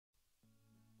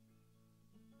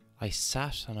I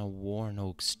sat on a worn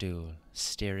oak stool,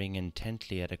 staring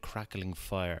intently at a crackling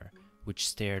fire which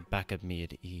stared back at me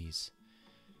at ease.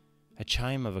 A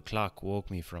chime of a clock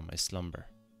woke me from my slumber.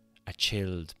 A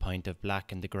chilled pint of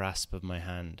black in the grasp of my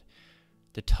hand.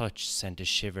 The touch sent a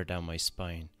shiver down my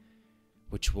spine,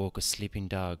 which woke a sleeping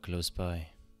dog close by.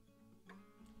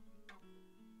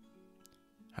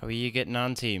 How are you getting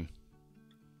on, team?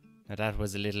 Now that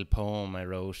was a little poem I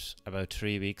wrote about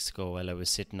 3 weeks ago while I was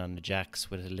sitting on the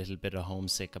jacks with a little bit of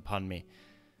homesick upon me.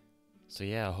 So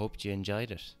yeah, I hoped you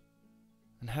enjoyed it.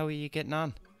 And how are you getting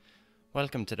on?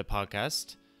 Welcome to the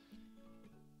podcast.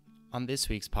 On this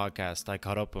week's podcast, I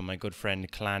caught up with my good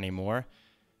friend Kalani Moore.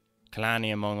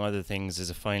 Kalani, among other things, is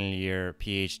a final year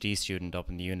PhD student up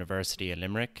in the University of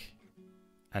Limerick.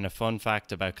 And a fun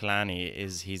fact about Kalani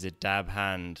is he's a dab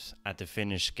hand at the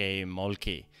Finnish game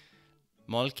Molloy.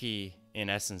 Molloy, in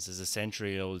essence, is a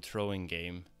century-old throwing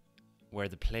game where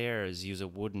the players use a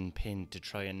wooden pin to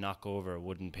try and knock over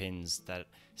wooden pins that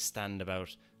stand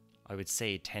about, I would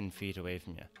say, 10 feet away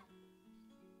from you.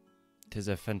 'Tis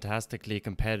a fantastically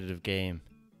competitive game,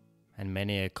 and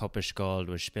many a cuppish gold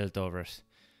was spilt over it.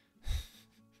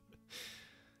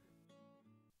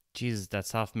 Jesus, that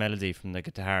soft melody from the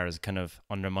guitar is kind of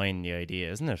undermining the idea,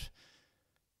 isn't it?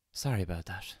 Sorry about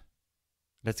that.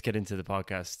 Let's get into the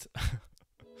podcast.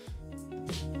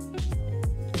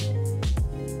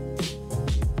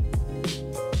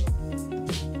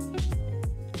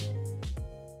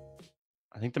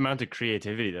 I think the amount of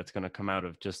creativity that's going to come out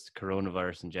of just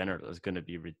coronavirus in general is going to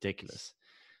be ridiculous.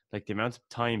 Like the amount of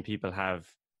time people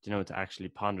have, to actually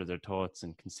ponder their thoughts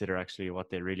and consider actually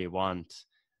what they really want,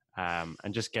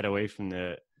 and just get away from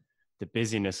the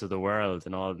busyness of the world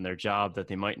and all in their job that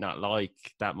they might not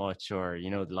like that much, or,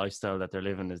 the lifestyle that they're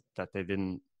living is that they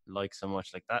didn't like so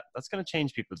much. Like that's going to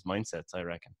change people's mindsets, I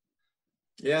reckon.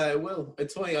 Yeah, it will.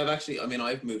 It's funny.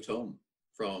 I've moved home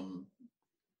from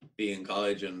being in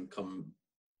college and come,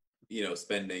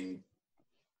 spending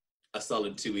a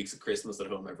solid 2 weeks of Christmas at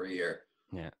home every year.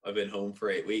 Yeah. I've been home for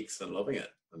 8 weeks and loving it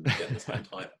and getting to spend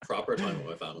proper time with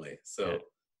my family. So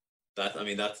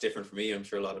that's different for me. I'm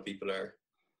sure a lot of people are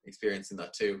experiencing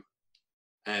that too.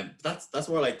 That's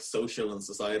more like social and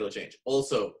societal change.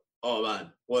 Also, oh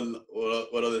man, one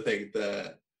other thing,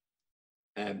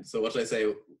 so what did I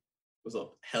say was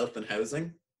up? Health and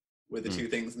housing were the two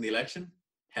things in the election.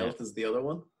 Health is the other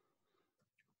one.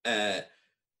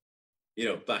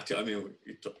 Back to,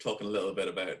 you're talking a little bit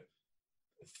about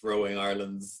throwing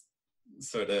Ireland's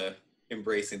sort of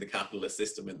embracing the capitalist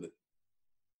system in the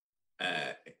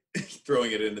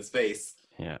throwing it in its face.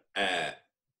 Yeah.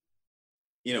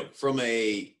 From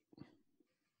a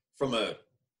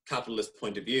capitalist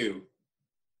point of view,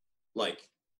 like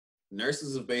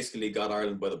nurses have basically got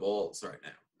Ireland by the balls right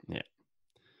now. Yeah.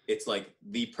 It's like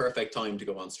the perfect time to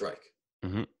go on strike.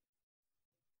 Mm-hmm.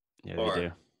 Yeah, or they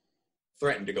do.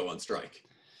 Threaten to go on strike.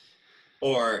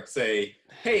 Or say,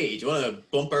 hey, do you want to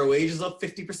bump our wages up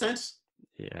 50%?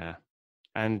 Yeah.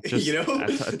 And just,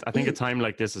 I think a time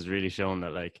like this has really shown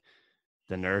that like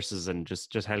the nurses and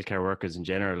just healthcare workers in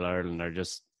general in Ireland are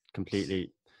just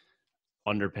completely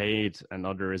underpaid and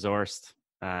under-resourced.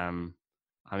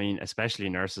 Especially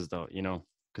nurses though,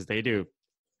 because they do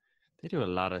a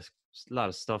lot of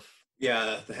stuff.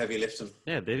 Yeah, the heavy lifting.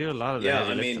 Yeah, they do a lot of the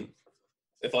heavy lifting.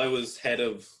 If I was head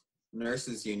of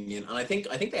nurses union, and I think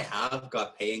they have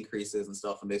got pay increases and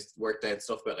stuff, and they've worked out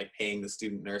stuff about like paying the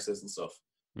student nurses and stuff.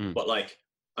 But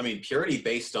purely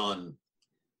based on,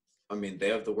 they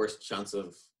have the worst chance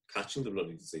of catching the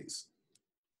bloody disease.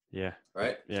 Yeah.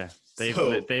 Right. Yeah. They've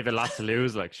a lot to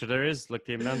lose. Like, sure, there is like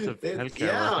the amount of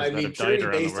healthcare workers that have died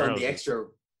around the world.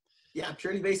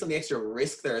 Purely based on the extra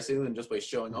risk they're assuming just by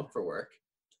showing up for work.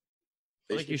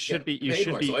 Like you should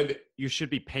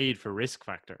be paid for risk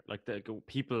factor. Like the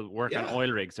people work on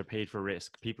oil rigs are paid for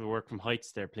risk. People work from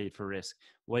heights, they're paid for risk.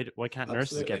 Why can't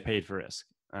nurses get paid for risk?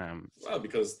 Well,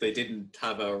 because they didn't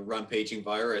have a rampaging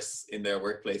virus in their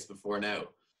workplace before now.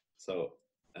 So,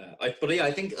 I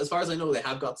think as far as I know, they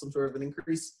have got some sort of an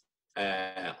increase.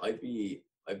 I'd be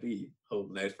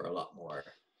holding out for a lot more,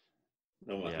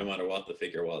 no matter what the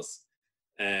figure was.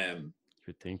 You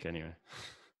would think anyway.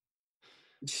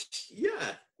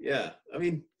 Yeah.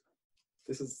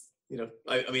 This is,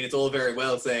 it's all very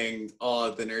well saying,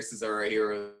 oh, the nurses are our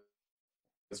heroes,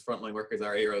 frontline workers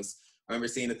are our heroes. I remember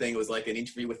seeing a thing, it was like an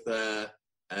interview with the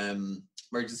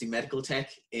emergency medical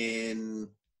tech in,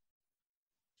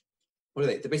 what are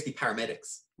they? They're basically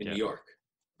paramedics in New York,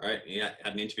 right? And he had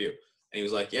an interview, and he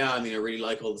was like, I really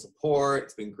like all the support.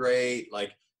 It's been great.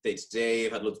 Like day to day,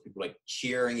 I've had loads of people like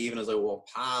cheering even as I walk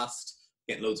past,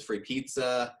 getting loads of free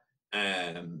pizza.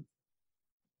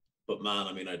 But man,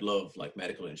 I mean, I'd love like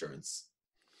medical insurance.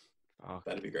 Fuck.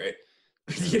 That'd be great.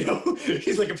 You know,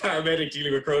 he's like a paramedic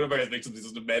dealing with coronavirus, makes him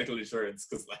just medical insurance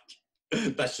because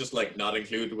like that's just like not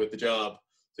included with the job.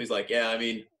 So he's like, yeah, I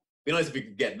mean, it'd be nice if we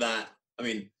could get that. I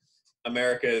mean,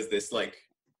 America is this like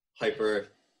hyper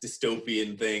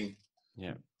dystopian thing.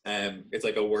 Yeah. It's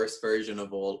like a worse version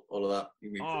of all of that.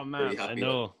 You'd be Oh pretty man, I happy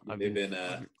know. that I've you live been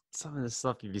in some of the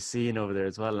stuff you'd be seeing over there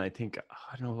as well, and I think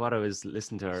I don't know what I was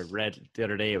listening to or read the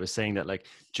other day. It was saying that like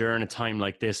during a time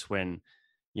like this, when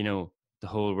you know the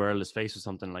whole world is faced with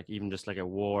something like even just like a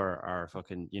war or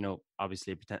fucking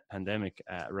obviously a pandemic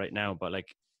right now, but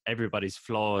like everybody's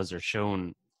flaws are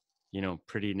shown,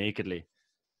 pretty nakedly.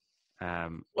 And I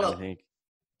well, think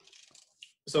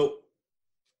so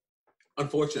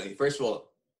unfortunately, first of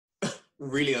all,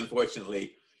 really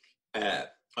unfortunately,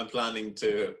 I'm planning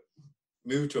to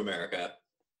move to America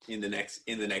in the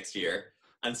next year,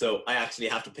 and so I actually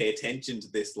have to pay attention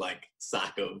to this like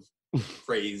sack of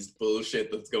crazed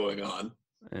bullshit that's going on.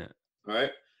 yeah. All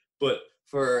right, but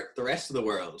for the rest of the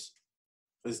world,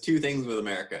 there's two things with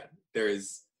America.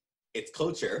 There's its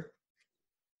culture,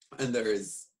 and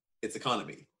there's its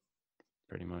economy.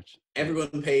 Pretty much.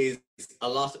 Everyone pays a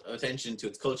lot of attention to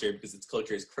its culture because its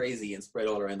culture is crazy and spread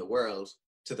all around the world.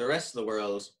 To the rest of the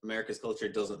world, America's culture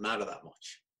doesn't matter that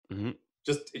much. Mm-hmm.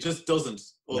 It just doesn't.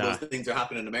 All those things are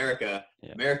happening in America.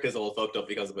 Yeah. America's all fucked up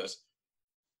because of it.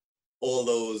 All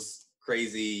those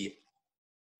crazy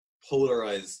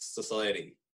polarized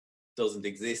society doesn't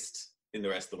exist in the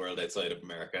rest of the world outside of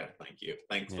America.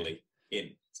 Thankfully,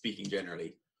 in speaking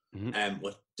generally. Mm-hmm.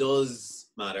 What does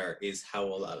matter is how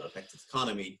all that affects its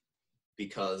economy,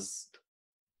 because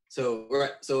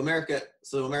America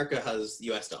has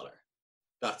US dollar.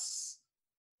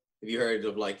 Have you heard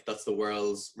of like that's the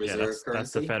world's reserve currency?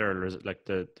 That's the federal like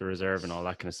the reserve and all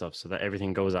that kind of stuff. So that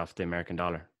everything goes off the American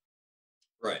dollar.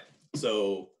 Right.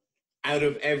 So out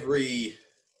of every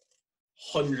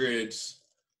 100,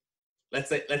 let's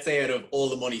say out of all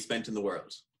the money spent in the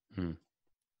world,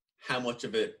 how much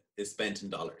of it is spent in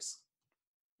dollars?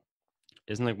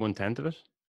 Isn't like 1/10 of it?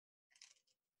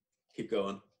 Keep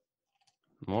going.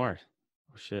 More.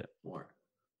 Oh shit. More.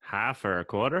 Half or a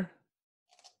quarter?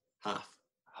 Half.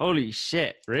 Holy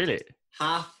shit! Really?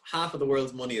 Half of the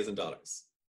world's money is in dollars.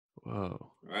 Whoa.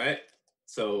 All right.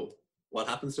 So what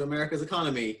happens to America's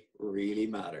economy really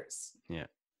matters. Yeah.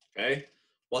 Okay.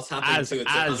 What's happening to its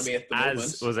economy at the moment?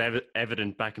 As was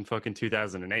evident back in fucking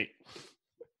 2008.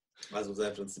 As was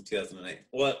evidenced in 2008.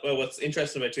 Well, what's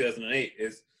interesting about 2008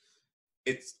 is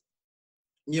it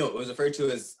was referred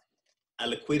to as a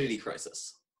liquidity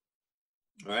crisis.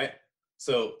 All right.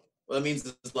 So what that means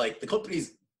is like the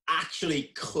companies actually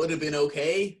could have been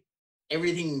okay.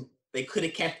 Everything, they could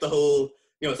have kept the whole,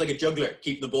 it's like a juggler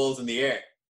keeping the balls in the air,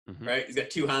 right? He's got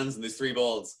two hands and there's three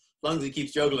balls. As long as he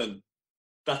keeps juggling,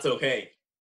 that's okay.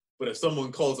 But if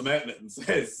someone calls him out in it and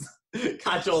says,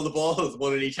 catch all the balls,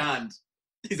 one in each hand,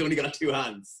 he's only got two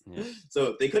hands. Yeah.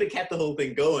 So they could have kept the whole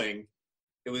thing going.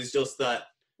 It was just that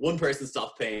one person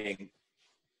stopped paying,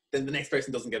 then the next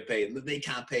person doesn't get paid, and then they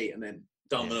can't pay, and then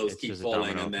dominoes keep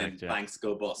falling, and then banks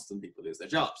go bust and people lose their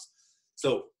jobs.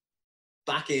 So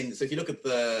if you look at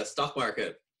the stock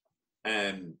market,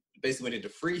 basically went into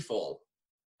free fall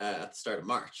at the start of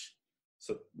March.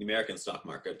 So the American stock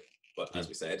market, but as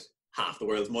we said, half the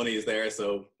world's money is there,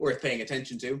 so worth paying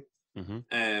attention to.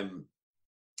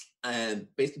 And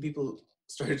basically people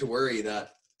started to worry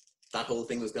that whole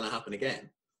thing was going to happen again.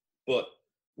 But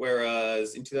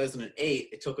whereas in 2008,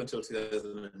 it took until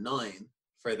 2009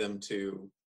 for them to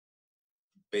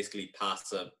basically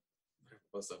pass a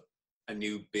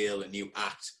new bill, a new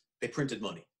act. They printed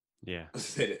money. Yeah.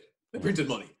 They did. They printed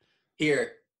money.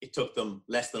 Here, it took them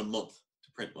less than a month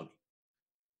to print money.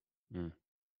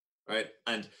 Right?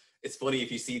 And it's funny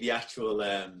if you see the actual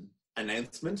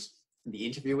announcement, the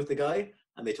interview with the guy,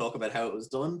 and they talk about how it was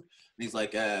done. And he's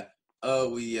like,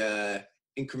 we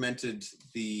incremented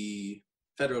the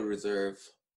Federal Reserve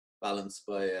balance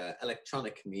by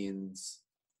electronic means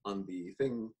on the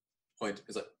thing point,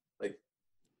 because like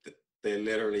they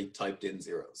literally typed in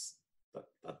zeros.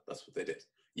 That's what they did.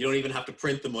 You don't even have to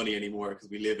print the money anymore because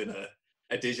we live in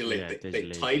a digital age. They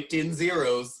typed in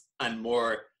zeros and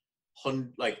more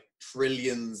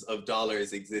trillions of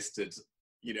dollars existed.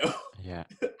 Yeah.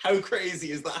 How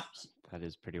crazy is that? That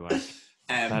is pretty wild.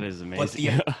 That is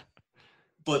amazing.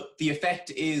 But the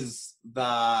effect is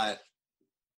that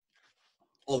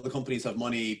all the companies have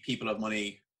money, people have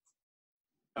money.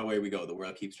 Away we go. The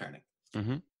world keeps turning.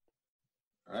 All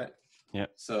right. Yeah.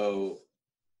 So,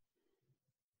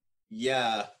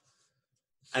 yeah,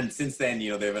 And since then,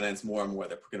 they've announced more and more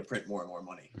they're going to print more and more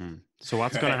money. So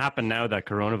what's Right. going to happen now that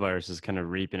coronavirus is kind of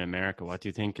reaping America? What do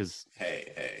you think is...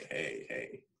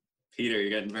 Hey. Peter, you're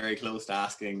getting very close to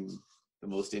asking the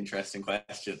most interesting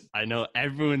question. I know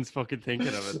everyone's fucking thinking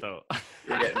of it though.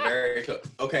 You're getting very close.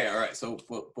 Okay, all right. So,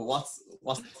 but what's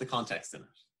the context in it?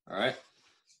 All right.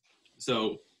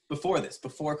 So before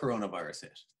coronavirus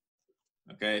hit,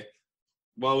 okay,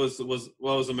 what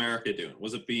was America doing?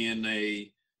 Was it being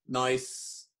a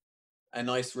nice,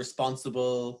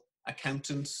 responsible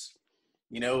accountant?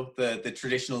 The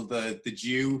traditional the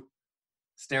Jew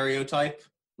stereotype.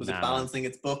 Was it balancing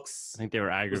its books? I think they were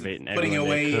aggravating putting everyone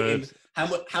away they could.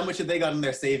 How much have they got in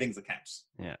their savings account?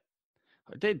 Yeah,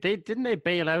 they didn't they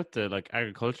bail out the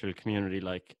agricultural community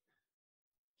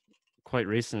quite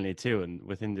recently too, and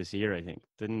within this year I think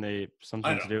didn't they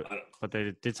something to do? But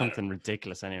they did something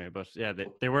ridiculous anyway. But yeah,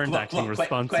 they weren't acting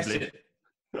responsibly.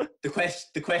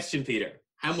 The question, Peter,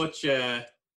 how much of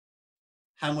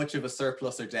a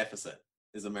surplus or deficit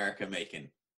is America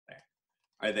making?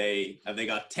 Have they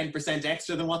got 10%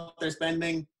 extra than what they're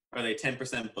spending? Or are they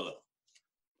 10% below?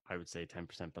 I would say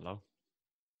 10% below.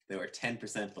 They were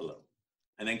 10% below.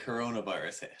 And then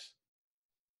coronavirus hit.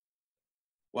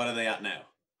 What are they at now?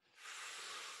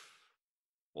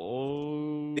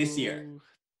 Oh, this year.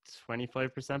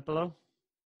 25% below?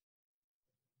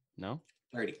 No?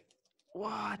 30.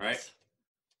 What? Right?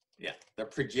 Yeah. They're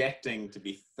projecting to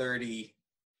be 30%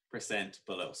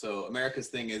 below. So America's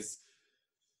thing is,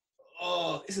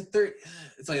 is it 30?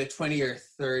 It's like a 20 or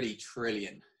 30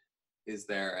 trillion is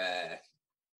their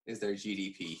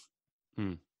GDP.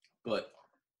 But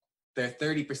they're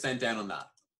 30% down on that.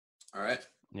 All right?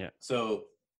 Yeah. So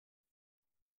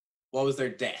what was their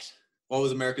debt? What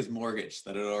was America's mortgage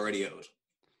that it already owed?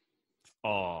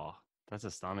 Oh, that's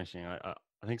astonishing. I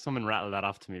think someone rattled that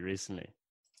off to me recently.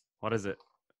 What is it?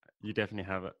 You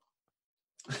definitely have it.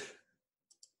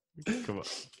 Come on.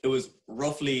 It was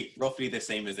roughly the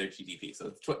same as their GDP.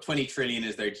 So 20 trillion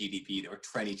is their GDP. They were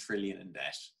 20 trillion in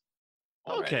debt.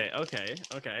 Okay.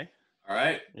 All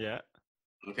right. Yeah.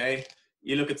 Okay.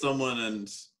 You look at someone and,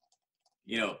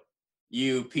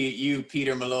 you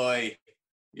Peter Molloy,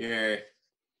 you're,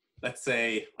 let's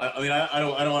say, I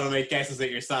don't want to make guesses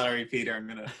at your salary, Peter. I'm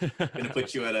gonna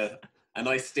put you at a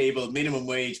nice stable minimum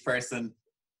wage person.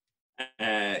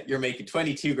 You're making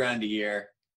 22 grand a year.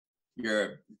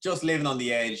 You're just living on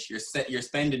the edge. You're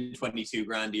spending 22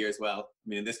 grand a year as well. I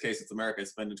mean, in this case, it's America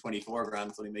spending 24 grand,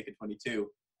 it's only making 22,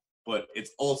 but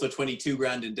it's also 22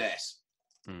 grand in debt.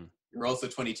 You're also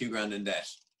 22 grand in debt.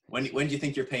 When do you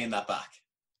think you're paying that back?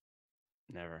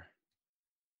 Never.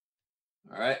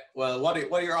 All right. Well, what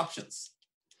are your options?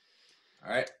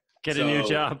 All right. Get a new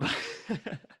job.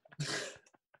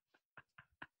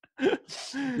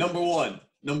 Number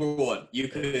one, you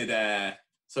could,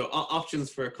 options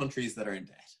for countries that are in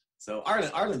debt. So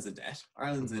Ireland's in debt.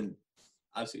 Ireland's in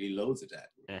absolutely loads of debt.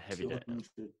 Yeah, heavy debt.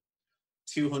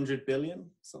 200 billion,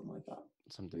 something like that.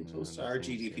 Something close to our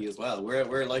GDP as well.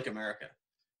 We're like America.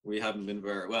 We haven't been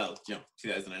very well.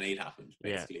 2008 happened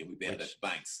basically, and we bailed out the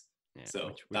banks. Yeah, so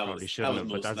we probably shouldn't have,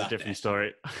 but that's a different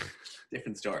story.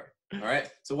 Different story. All right.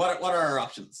 So what are our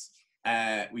options?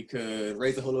 We could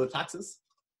raise a whole load of taxes.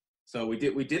 So we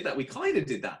did that. We kind of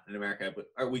did that in America,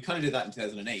 we kind of did that in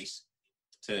 2008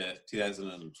 to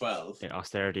 2012. Yeah,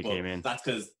 austerity came in. That's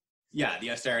because, the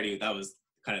austerity, that was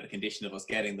kind of the condition of us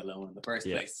getting the loan in the first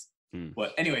place.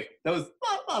 But anyway, there was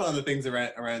a lot of other things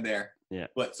around there. Yeah.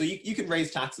 But so you can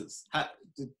raise taxes.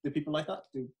 Do people like that?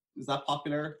 Is that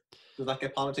popular? Does that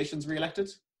get politicians reelected?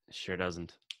 Sure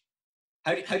doesn't.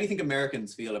 How do you think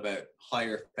Americans feel about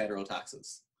higher federal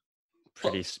taxes?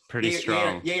 Pretty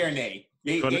strong. Yay or nay?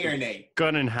 Yay or nay?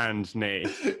 Gun in hand, nay.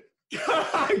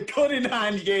 Gun in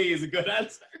hand, yay is a good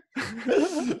answer.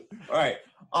 All right.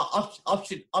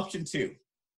 Option two.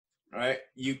 All right.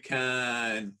 You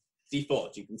can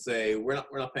default. You can say we're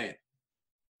not paying.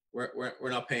 We're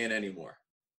not paying anymore.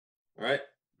 All right.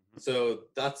 So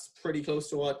that's pretty close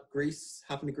to what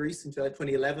happened to Greece in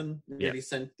 2011. Nearly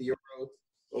sent the euro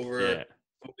over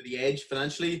the edge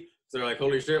financially. So they're like,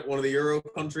 holy shit, one of the Euro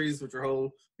countries, which are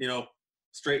whole,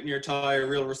 straight in your tie,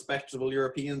 real respectable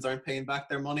Europeans aren't paying back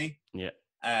their money. Yeah.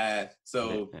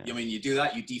 You do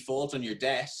that, you default on your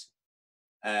debt.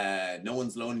 No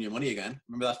one's loaning you money again.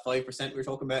 Remember that 5% we were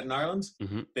talking about in Ireland?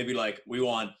 They'd be like, we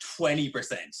want 20%.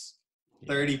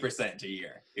 30% a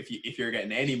year if you're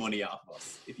getting any money off of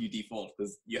us if you default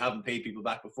because you haven't paid people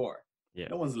back before.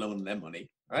 No one's loaning them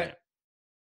money, right?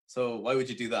 So why would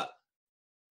you do that?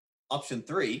 Option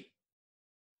three,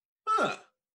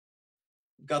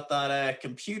 got that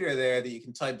computer there that you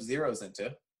can type zeros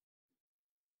into.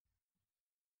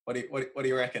 What do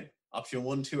you reckon? Option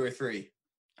 1, 2, or 3?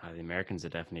 The Americans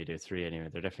would definitely do 3 anyway.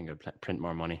 They're definitely going to print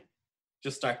more money.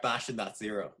 Just start bashing that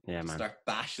zero. Yeah, man. Start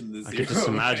bashing the I zero. could just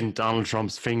imagine Donald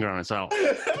Trump's finger on itself.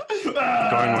 It's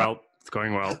going well. It's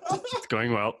going well. It's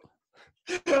going well.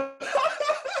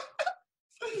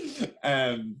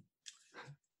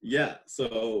 Yeah.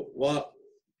 So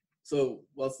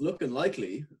what's looking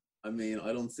likely? I mean,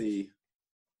 I don't see,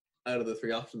 out of the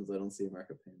 3 options, I don't see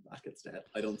America paying back its debt.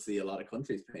 I don't see a lot of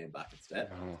countries paying back its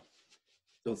debt. No.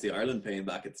 Don't see Ireland paying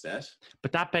back its debt.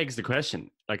 But that begs the question.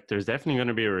 Like, there's definitely going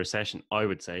to be a recession, I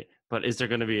would say. But is there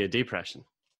going to be a depression?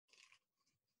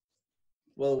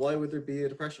 Well, why would there be a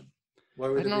depression? Why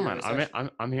would I don't know, there be a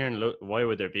recession? I'm hearing, why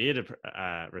would there be a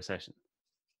recession?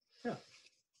 Yeah.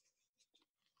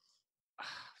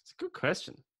 It's a good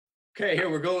question. Okay, here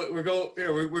we're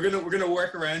gonna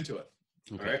work around to it.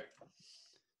 Okay. All right.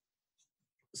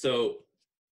 So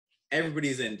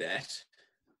everybody's in debt.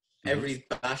 Everybody's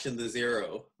bashing the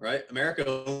zero, right? America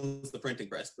owns the printing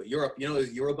press, but Europe,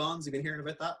 is Euro bonds. You've been hearing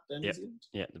about that?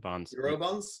 Yeah, the bonds. Euro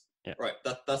bonds. Yeah. Right.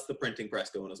 That's the printing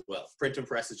press going as well. Printing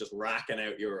press is just racking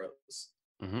out euros.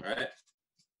 Right.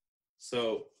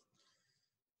 So,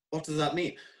 what does that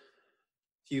mean?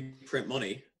 If you print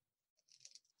money,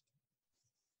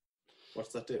 what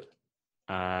does that do?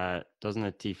 Doesn't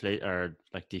it deflate or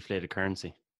deflate a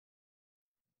currency?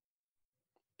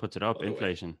 Puts it up,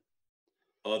 inflation.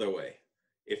 Other way.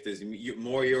 If there's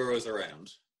more euros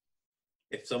around,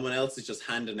 if someone else is just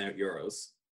handing out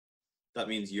euros, that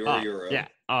means your euro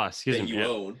excuse that me. you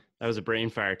own. That was a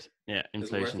brain fart. Yeah,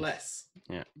 inflation. Is worth less.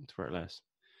 Yeah, it's worth less.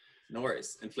 No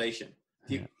worries. Inflation.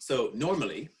 So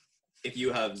normally, if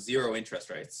you have 0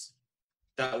 interest rates,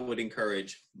 that would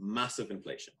encourage massive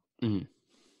inflation.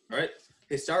 Right?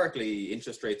 Historically,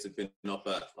 interest rates have been up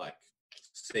at like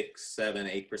 6, 7,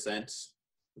 8%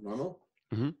 normal.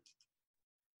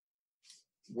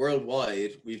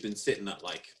 Worldwide, we've been sitting at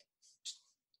like,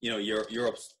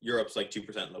 Europe's like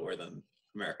 2% lower than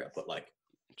America, but like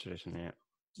Tradition,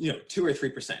 2 or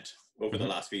 3% over the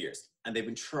last few years, and they've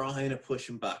been trying to push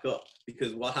them back up,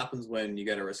 because what happens when you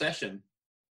get a recession?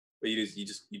 What you do is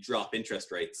you drop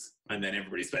interest rates, and then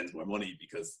everybody spends more money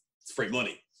because it's free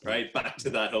money, right? Back to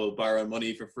that whole borrow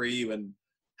money for free when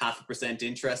 0.5%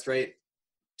 interest rate,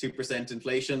 2%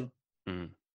 inflation. You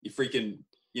freaking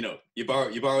you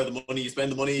borrow the money, you spend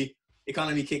the money,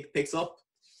 economy picks up.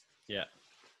 Yeah.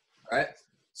 All right.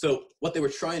 So what they were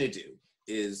trying to do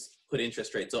is put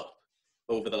interest rates up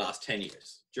over the last 10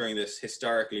 years during this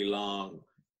historically long,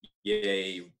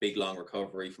 big long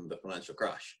recovery from the financial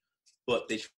crash. But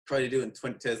they tried to do it in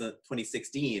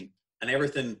 2016, and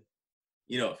everything,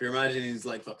 if you're imagining it's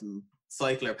like fucking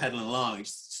cycler pedaling along, it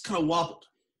just kind of wobbled.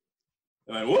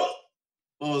 I went, whoa,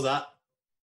 what was that?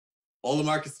 All the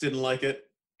markets didn't like it.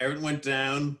 Everything went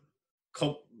down.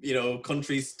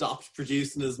 Countries stopped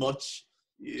producing as much.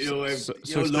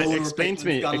 Explain to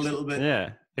me. Got a little bit.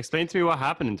 Yeah, explain to me what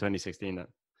happened in 2016 then.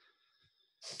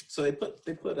 So they put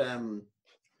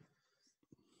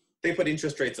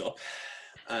interest rates up,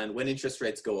 and when interest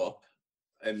rates go up,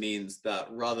 it means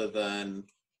that rather than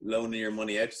loaning your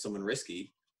money out to someone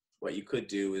risky, what you could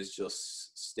do is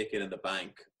just stick it in the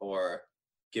bank or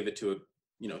give it to a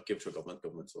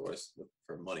government source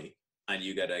for money, and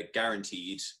you get a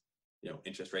guaranteed,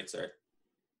 interest rates are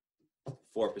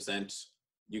 4%.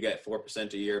 You get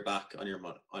 4% a year back on your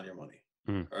money.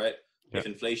 All right. Yeah. If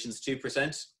inflation's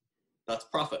 2%, that's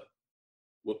profit.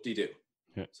 Whoop-de-doo.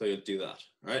 Yeah. So you'll do that.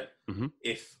 All right.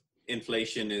 If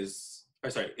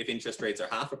if interest rates are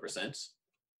 0.5%,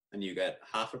 and you get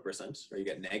 0.5%, or you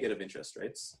get negative interest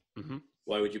rates,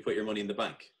 why would you put your money in the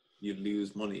bank? You'd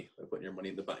lose money by putting your money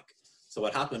in the bank. So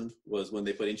what happened was, when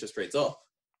they put interest rates up,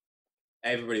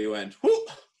 everybody went, whoop,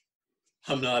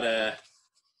 I'm not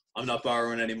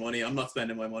borrowing any money. I'm not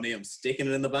spending my money. I'm sticking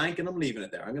it in the bank, and I'm leaving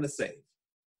it there. I'm going to save.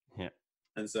 Yeah.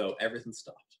 And so everything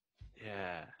stopped.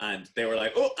 Yeah. And they were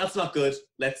like, oh, that's not good.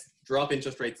 Let's drop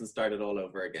interest rates and start it all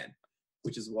over again.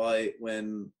 Which is why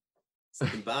when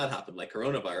something bad happened, like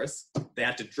coronavirus, they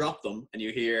had to drop them, and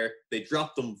you hear they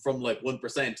dropped them from like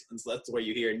 1%. And so that's where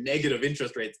you hear negative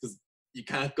interest rates, because you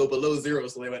can't go below 0.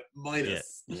 So they went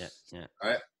minus. Yeah.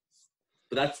 All right.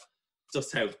 But that's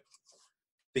just how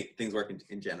things work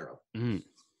in general.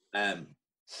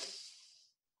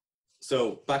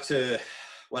 So back to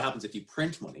what happens if you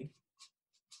print money.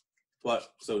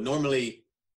 So normally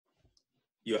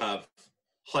you have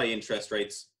high interest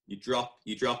rates. You drop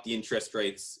the interest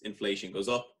rates. Inflation goes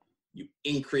up. You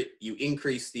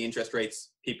increase the interest rates.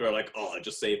 People are like, oh, I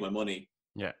just saved my money.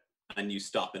 Yeah. And you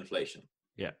stop inflation.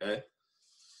 Yeah. Okay.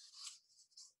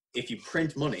 If you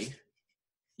print money,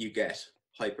 you get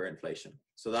hyperinflation.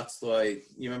 So that's why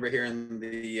you remember hearing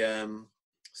the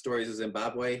stories of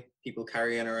Zimbabwe, people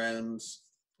carrying around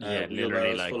literally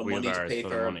wheelbarrows like full of money to wheelbarrows pay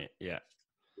full of for money. Yeah.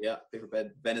 pay for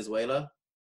Venezuela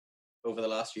over the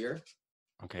last year.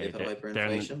 Okay. They've had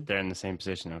hyperinflation. They're in the same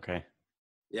position. Okay.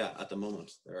 Yeah, at the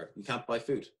moment, you can't buy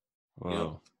food.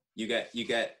 Whoa. You get.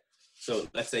 So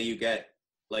let's say you get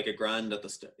like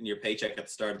 $1,000 in your paycheck at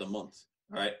the start of the month,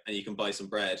 all right, and you can buy some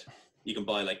bread. You can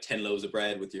buy like 10 loaves of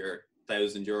bread with your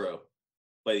 €1,000.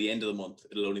 By the end of the month,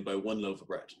 it'll only buy 1 loaf of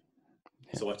bread.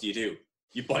 Yeah. So what do?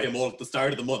 You buy them all at the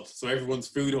start of the month, so everyone's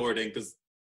food hoarding because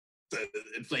the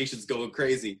inflation's going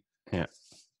crazy. Yeah.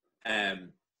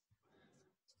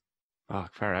 Oh,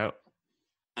 far out.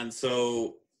 And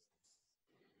so,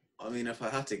 I mean, if I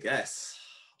had to guess,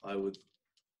 I would,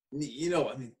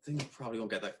 things probably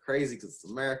won't get that crazy because it's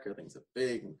America, things are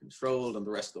big and controlled and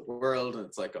the rest of the world, and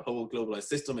it's like a whole globalized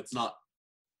system. It's not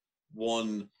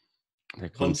one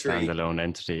country. One standalone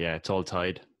entity, yeah, it's all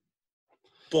tied.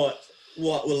 But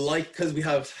what will because we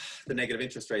have the negative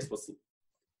interest rates,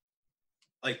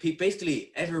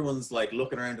 basically everyone's like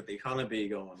looking around at the economy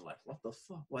going like, what the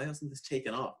fuck? Why hasn't this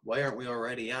taken off? Why aren't we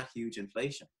already at huge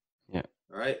inflation? Yeah.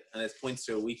 All right. And it points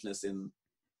to a weakness in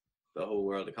the whole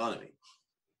world economy.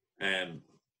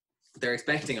 They're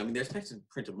expecting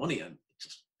printed money and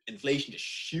inflation just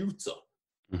shoots up,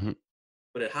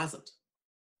 but it hasn't.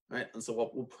 Right. And so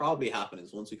what will probably happen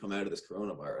is once we come out of this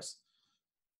coronavirus,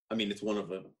 I mean, it's one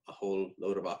of a whole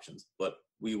load of options, but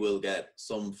we will get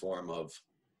some form of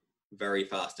very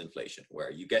fast inflation where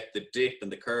you get the dip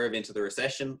and the curve into the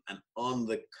recession, and on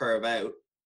the curve out,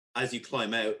 as you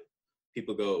climb out,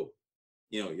 people go,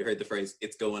 you heard the phrase,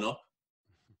 it's going up.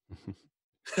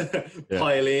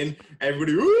 Pile in,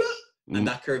 everybody, and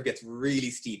that curve gets really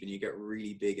steep and you get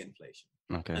really big inflation.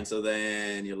 Okay. And so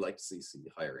then you'll like to see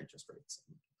higher interest rates.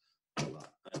 And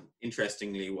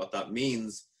interestingly, what that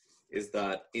means is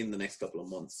that in the next couple of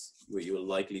months, what you will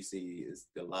likely see is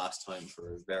the last time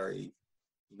for a very,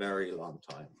 very long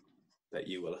time that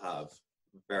you will have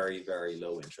very, very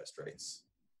low interest rates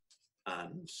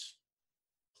and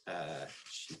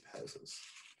cheap houses.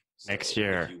 So next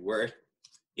year,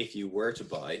 if you were to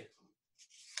buy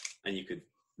and you could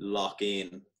lock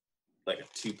in like a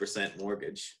 2%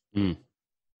 mortgage,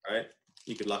 right?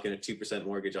 You could lock in a 2%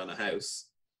 mortgage on a house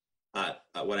at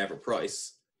whatever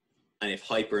price. And if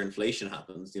hyperinflation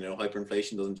happens,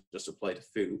 hyperinflation doesn't just apply to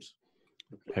food.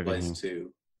 It applies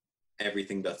to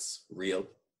everything that's real.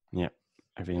 Yeah.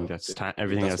 Everything that's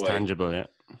tangible,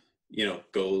 yeah.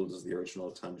 Gold is the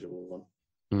original tangible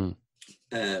one.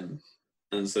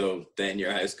 And so then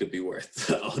your house could be worth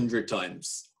 100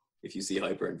 times if you see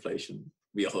hyperinflation.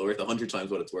 Be worth 100 times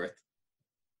what it's worth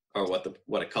or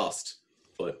what it cost.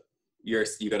 But you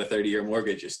got a 30-year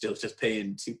mortgage, you're still just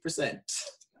paying 2%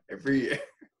 every year.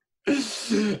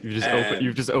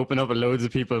 You've just opened up a loads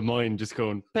of people's mind just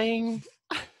going bang.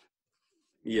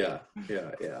 Yeah.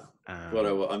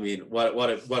 What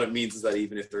it means is that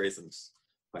even if there isn't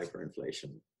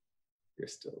hyperinflation, you're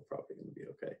still probably going to be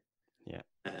okay. Yeah.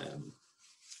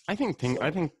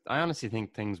 I honestly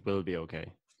think things will be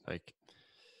okay. Like,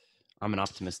 I'm an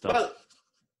optimist. Well,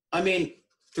 I mean,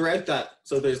 throughout that,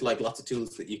 so there's like lots of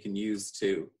tools that you can use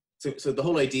to. So the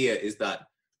whole idea is that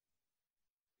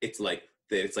it's like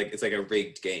a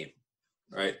rigged game,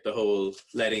 right? The whole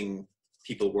letting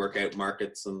people work out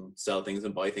markets and sell things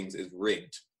and buy things is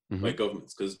rigged by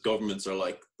governments, because governments are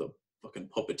like the fucking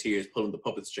puppeteers pulling the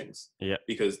puppet strings. Yeah.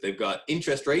 Because they've got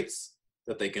interest rates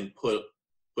that they can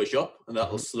push up, and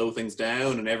that will slow things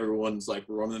down, and everyone's like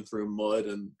running through mud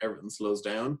and everything slows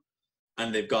down.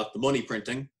 And they've got the money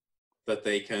printing that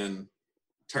they can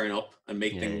turn up and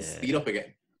make things speed up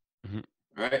again. All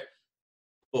right.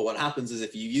 But what happens is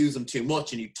if you use them too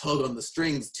much and you tug on the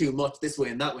strings too much this way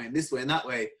and that way and this way and that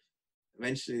way,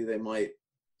 eventually they might,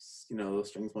 those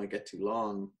strings might get too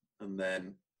long, and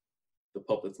then the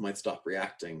puppets might stop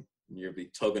reacting, and you'll be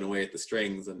tugging away at the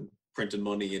strings and printing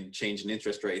money and changing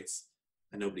interest rates,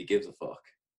 and nobody gives a fuck.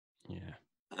 Yeah.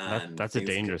 And that's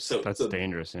dangerous.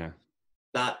 Dangerous. Yeah.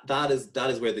 That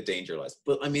is where the danger lies.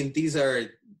 But I mean, these are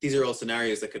all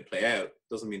scenarios that could play out.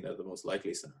 Doesn't mean they're the most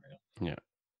likely scenario. Yeah.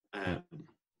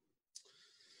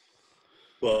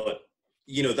 But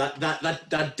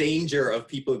that danger of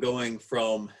people going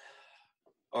from,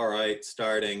 all right,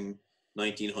 starting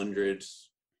 1900,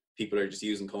 people are just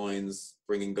using coins,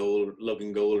 lugging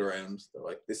gold around. They're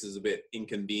like, this is a bit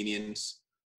inconvenient.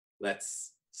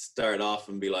 Let's start off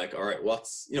and be like, all right, what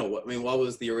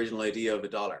was the original idea of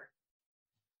 $1?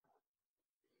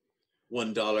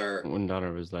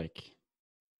 $1 was like,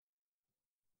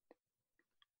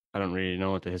 I don't really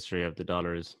know what the history of the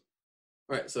dollar is.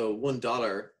 Right. So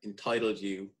 $1 entitled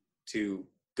you to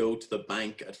go to the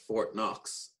bank at Fort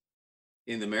Knox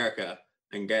in America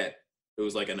and get, it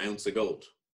was like an ounce of gold.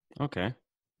 Okay.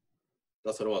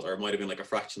 That's what it was. Or it might have been like a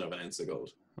fraction of an ounce of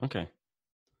gold. Okay.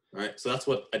 Right. So that's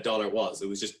what a dollar was. It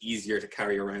was just easier to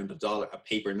carry around a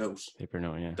paper note. Paper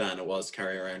note, yeah. Than it was to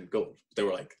carry around gold. They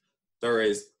were like, there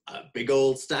is a big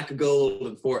old stack of gold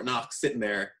in Fort Knox sitting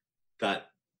there that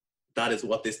is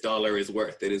what this dollar is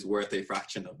worth. It is worth a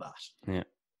fraction of that. Yeah.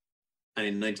 And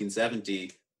in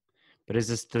 1970, but does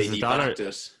the dollar?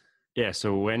 It. Yeah.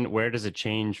 So where does it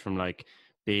change from like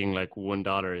being like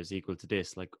 $1 is equal to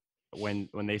this? Like when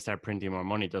they start printing more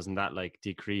money, doesn't that like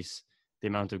decrease the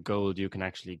amount of gold you can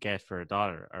actually get for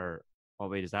 $1? Or what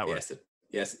way does that work?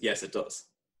 Yes, it does.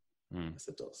 Mm. Yes,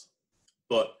 it does.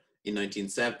 But in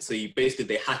 1970, so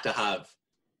they had to have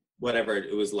whatever,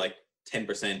 it was like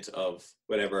 10% of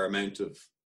whatever amount of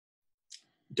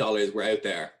dollars were out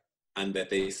there, and that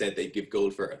they said they'd give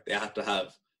gold for it. They have to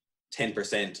have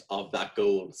 10% of that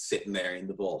gold sitting there in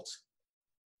the vault.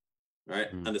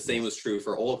 Right? And the same was true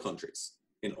for all countries,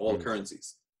 in all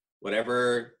currencies.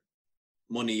 Whatever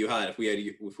money you had,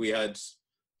 if we had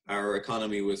our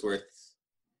economy was worth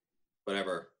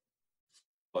whatever,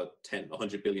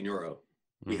 100 billion euro,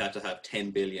 we had to have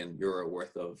 10 billion euro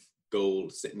worth of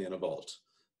gold sitting in a vault.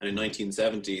 And in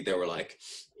 1970, they were like,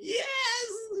 yes,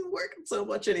 it isn't working so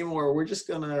much anymore. We're just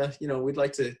gonna, we'd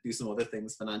like to do some other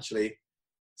things financially.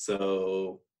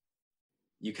 So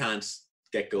you can't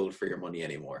get gold for your money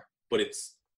anymore. But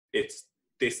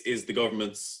this is the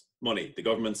government's money. The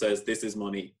government says this is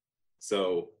money,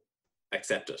 so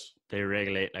accept it. They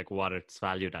regulate like what it's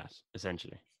valued at,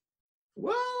 essentially.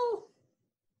 Well,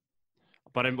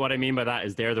 but what I mean by that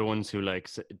is they're the ones who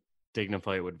like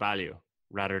dignify it with value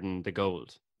rather than the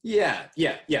gold. Yeah.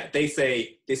 They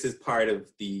say this is part of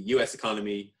the U.S.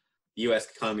 economy. The U.S.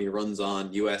 economy runs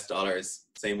on U.S. dollars,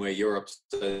 same way Europe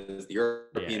says the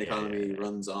European economy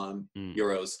runs on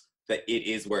euros. That it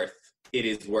is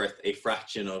worth a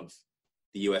fraction of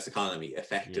the U.S. economy,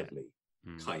 effectively,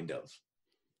 kind of,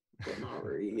 but not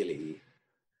really.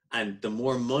 And the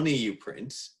more money you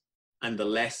print, and the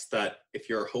less that if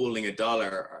you're holding $1,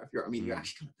 or you're actually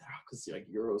kind of better off because like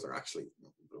euros are actually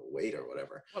weight or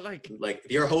whatever. Well, like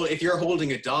if you're holding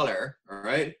 $1, all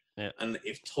right, yeah. And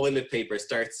if toilet paper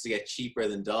starts to get cheaper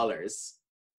than dollars,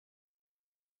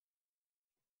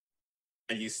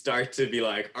 and you start to be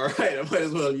like, all right, I might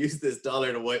as well use this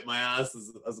dollar to wipe my ass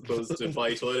as opposed to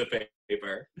buy toilet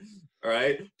paper. All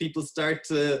right, people start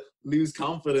to lose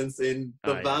confidence in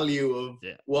the value of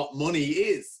what money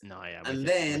is. And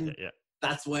then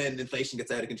that's when inflation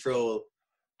gets out of control.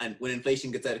 And when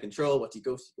inflation gets out of control, what do you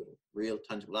go to? You go to real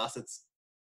tangible assets.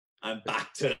 And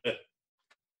back to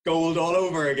gold all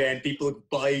over again. People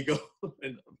buy gold.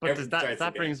 But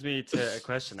that brings me to a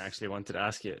question I actually wanted to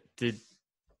ask you.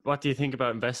 What do you think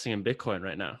about investing in Bitcoin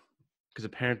right now? Because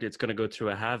apparently it's going to go through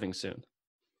a halving soon.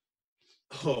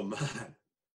 Oh, man.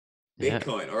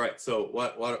 Bitcoin. All right. So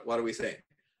what are we saying?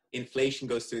 Inflation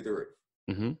goes through the roof.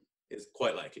 Mm-hmm. It's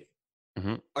quite likely.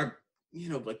 Mm-hmm. Or,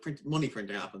 like money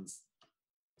printing happens.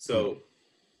 So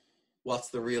what's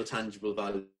the real tangible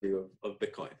value of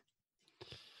Bitcoin?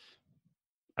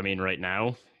 I mean, right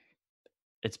now,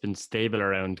 it's been stable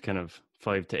around kind of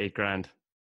 5 to 8 grand.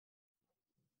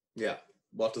 Yeah.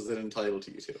 What does it entitle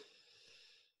to you to?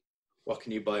 What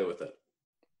can you buy with it?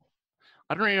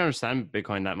 I don't really understand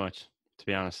Bitcoin that much, to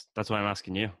be honest. That's why I'm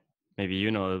asking you. Maybe you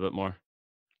know a little bit more.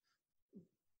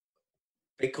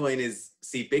 Bitcoin is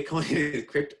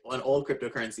crypto, and all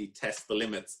cryptocurrency tests the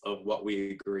limits of what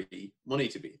we agree money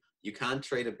to be. You can't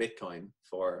trade a Bitcoin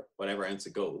for whatever ounce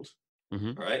of gold,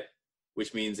 all right?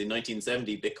 Which means in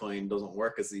 1970, Bitcoin doesn't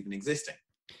work as even existing.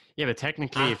 Yeah, but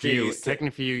technically, if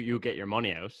you get your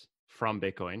money out from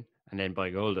Bitcoin and then buy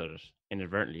gold at it,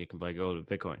 inadvertently you can buy gold with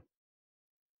Bitcoin.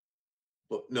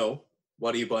 But no,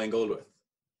 what are you buying gold with?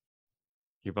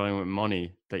 You're buying with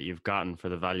money that you've gotten for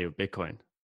the value of Bitcoin.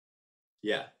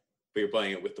 Yeah, but you're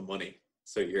buying it with the money.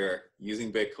 So you're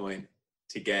using Bitcoin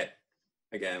to get,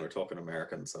 again, we're talking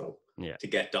American, so to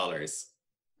get dollars.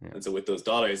 Yeah. And so with those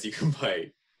dollars, you can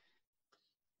buy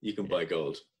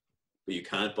gold, but you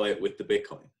can't buy it with the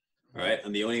Bitcoin. All right.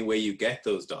 And the only way you get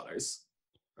those dollars,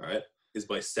 all right, is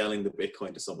by selling the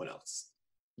Bitcoin to someone else.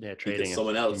 Yeah, trading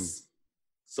because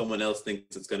someone else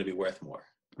thinks it's going to be worth more.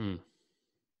 All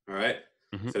right.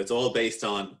 Mm-hmm. So it's all based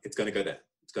on it's going to go down,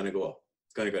 it's going to go up,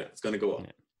 it's going to go down, it's going to go up.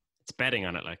 Yeah. It's betting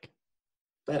on it, like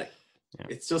betting. Yeah.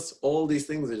 It's just all these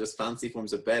things are just fancy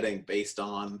forms of betting based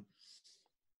on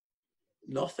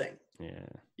nothing. Yeah.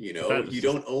 You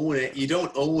don't own it. You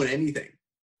don't own anything.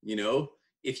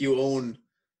 If you own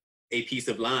a piece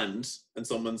of land and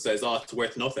someone says, oh, it's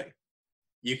worth nothing,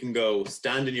 you can go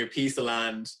stand in your piece of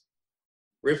land,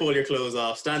 rip all your clothes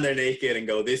off, stand there naked and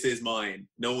go, this is mine.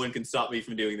 No one can stop me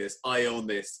from doing this. I own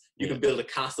this. You can build a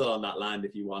castle on that land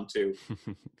if you want to.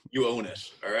 You own it,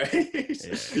 all right?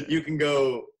 You can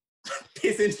go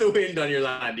piss into the wind on your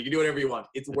land. You can do whatever you want.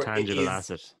 It's worth tangible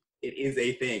asset. It is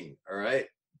a thing, all right?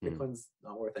 Bitcoin's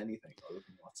not worth anything other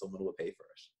than what someone will pay for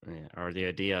it. Yeah, or the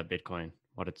idea of Bitcoin,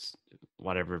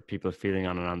 whatever people are feeling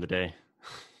on the day.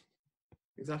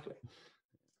 Exactly.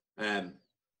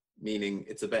 Meaning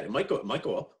it's a bet. It might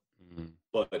go up,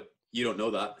 but you don't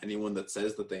know that. Anyone that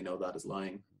says that they know that is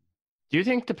lying. Do you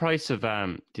think the price of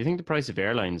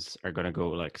airlines are going to go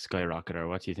like skyrocket, or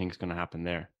what do you think is going to happen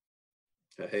there?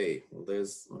 Hey, well,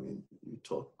 you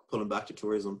talk pulling back to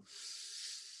tourism.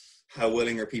 How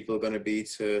willing are people going to be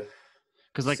to?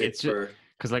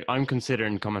 Because I'm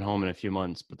considering coming home in a few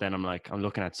months, but then I'm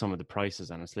looking at some of the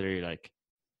prices, and it's literally like,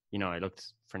 I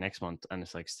looked for next month, and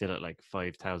it's like still at like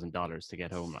 $5,000 to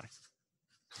get home, like.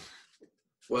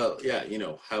 Well, yeah,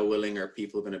 how willing are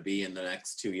people going to be in the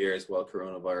next 2 years while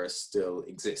coronavirus still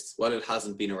exists? While it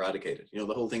hasn't been eradicated. The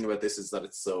whole thing about this is that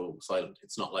it's so silent.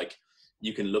 It's not like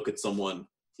you can look at someone,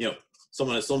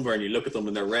 someone has sunburn, you look at them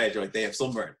and they're red, you're like, they have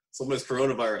sunburn. Someone has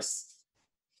coronavirus.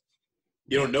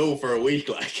 You don't know for a week,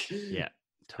 like. Yeah,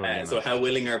 totally. So how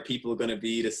willing are people going to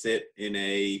be to sit in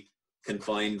a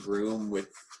confined room with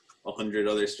 100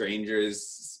 other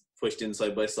strangers pushed in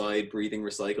side by side, breathing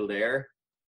recycled air?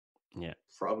 Yeah.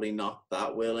 Probably not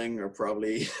that willing, or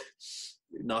probably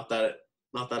not that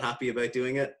happy about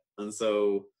doing it. And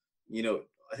so,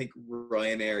 I think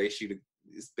Ryanair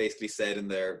basically said in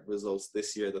their results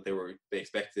this year that they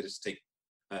expected it to take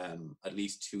at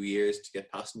least 2 years to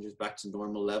get passengers back to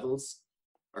normal levels,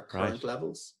 or current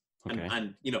levels. Okay.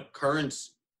 And current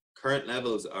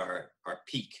levels are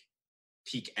peak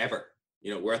ever.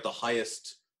 We're at the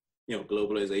highest,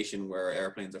 globalization, where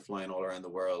airplanes are flying all around the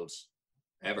world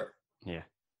ever. Yeah.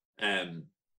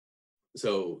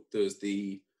 So there's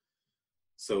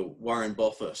Warren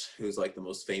Buffett, who's like the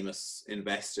most famous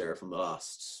investor from the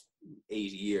last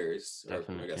 80 years.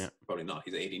 Definitely, or I guess probably not.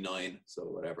 He's 89, so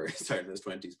whatever. He started in his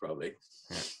 20s probably.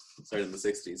 Yeah. Started in the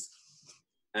 60s.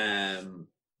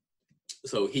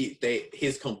 So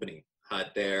his company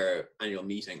had their annual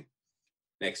meeting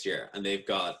next year, and they've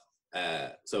got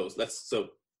so let's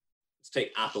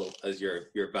take Apple as your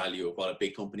value of what a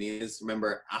big company is.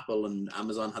 Remember, Apple and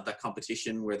Amazon had that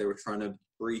competition where they were trying to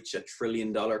breach $1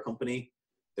 trillion company.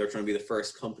 They were trying to be the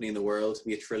first company in the world to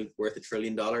be worth $1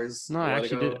 trillion. No,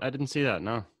 I didn't see that.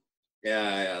 No.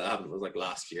 Yeah, that happened. It was like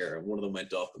last year. One of them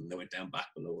went up and they went down back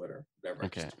below it, or whatever.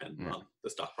 Okay. Just depending on the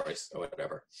stock price or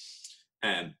whatever.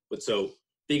 But so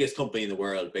biggest company in the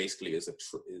world basically is $1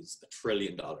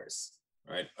 trillion,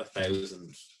 right?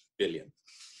 1,000 billion.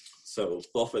 So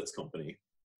Buffett's company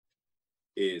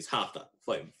is half that,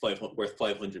 worth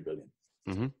 500 billion.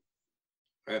 Mm-hmm.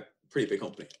 Right? Pretty big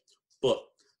company. But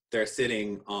they're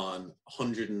sitting on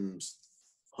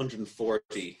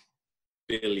 $140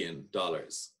 billion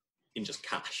in just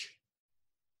cash.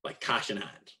 Like cash in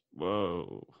hand.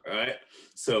 Whoa. Right?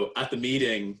 So at the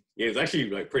meeting, it was actually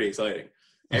like pretty exciting.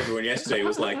 Everyone yesterday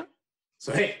was like,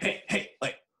 so hey,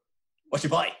 like, what you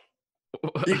buy?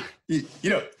 You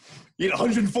know,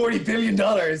 $140 billion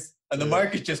and the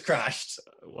market just crashed.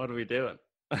 What are we doing?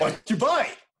 What you buy?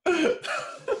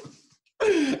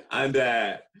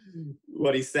 And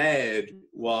what he said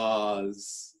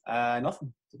was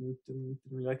nothing. Didn't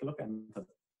really like the look at anything.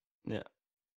 Yeah.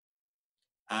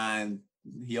 And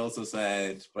he also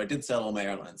said, but I did sell all my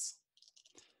airlines.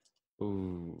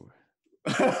 Ooh.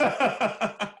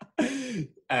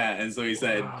 And so he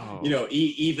said, wow.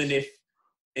 Even if,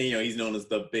 he's known as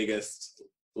the biggest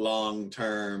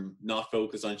long-term, not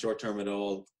focused on short-term at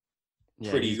all,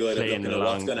 pretty good at looking at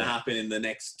what's going to happen in the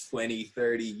next 20,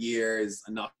 30 years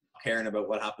and not caring about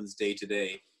what happens day to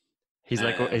day. He's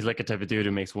like a type of dude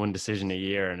who makes one decision a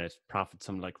year and it profits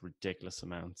him like ridiculous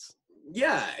amounts.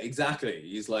 Yeah, exactly.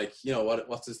 He's like,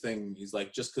 what's his thing? He's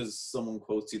like, just because someone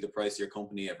quotes you the price of your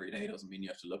company every day doesn't mean you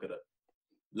have to look at it.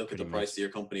 Look at the price of your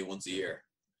company once a year.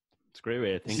 It's a great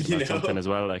way of thinking about something as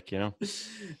well,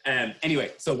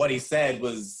 Anyway, so what he said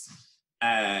was,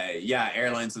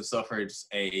 airlines have suffered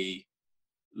a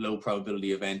low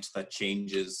probability event that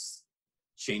changes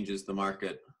the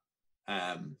market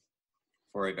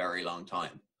for a very long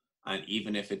time. And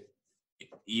even if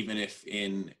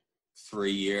in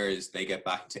 3 years they get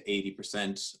back to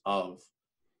 80% of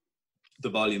the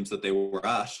volumes that they were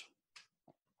at,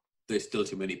 there's still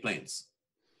too many planes.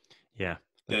 Yeah.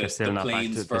 They're still not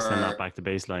back to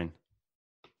baseline.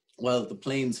 Well, the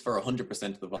planes for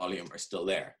 100% of the volume are still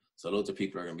there. So loads of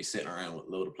people are going to be sitting around with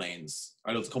a load of planes,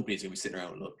 or loads of companies are going to be sitting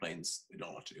around with a load of planes they don't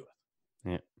know what to do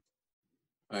with.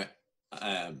 Yeah.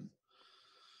 Right.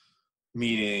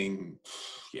 Meaning,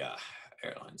 yeah,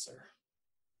 airlines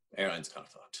kind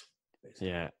of fucked. Basically.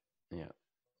 Yeah.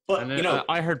 But and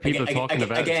I heard people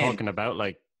talking about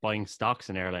like buying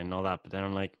stocks in airline and all that, but then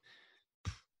I'm like,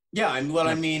 yeah, and well,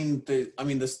 I mean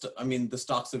the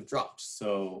stocks have dropped,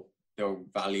 so they're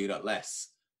valued at less.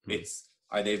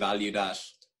 Are they valued at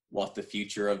what the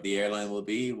future of the airline will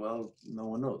be? Well, no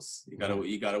one knows. You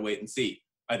gotta wait and see.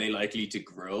 Are they likely to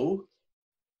grow?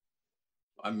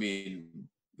 I mean,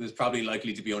 there's probably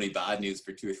likely to be only bad news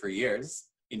for 2 or 3 years.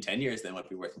 In 10 years, they might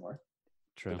be worth more.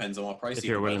 True. Depends on what price if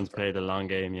you're willing to play the long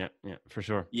game. Yeah, for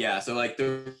sure. Yeah, so like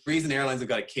the reason airlines have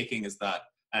got it kicking is that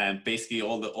basically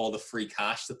all the free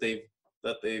cash that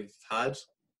they've had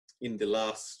in the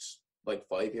last like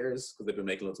 5 years, because they've been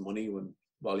making loads of money when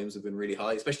volumes have been really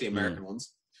high, especially American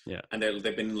ones. Yeah, and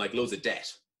they've been like loads of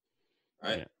debt,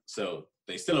 right? Yeah. So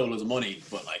they still owe loads of money,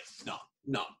 but like no,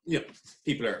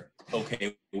 people are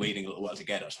okay waiting a little while to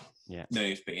get it. Yeah, they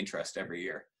need to pay interest every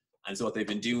year, and so what they've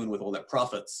been doing with all their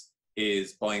profits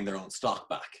is buying their own stock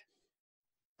back.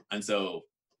 And so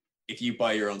if you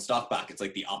buy your own stock back, it's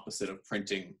like the opposite of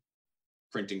printing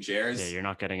shares. Yeah, you're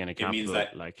not getting any capital. It means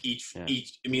that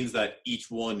it means that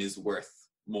each one is worth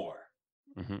more.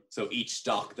 Mm-hmm. So each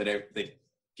stock that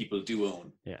people do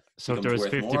own. Yeah. So if there was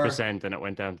 50% and it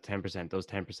went down to 10%, those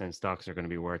 10% stocks are going to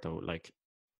be worth like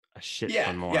a shit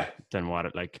ton more than what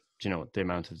it the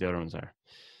amount of the other ones are.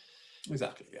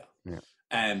 Exactly. Yeah.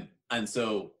 And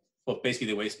so, but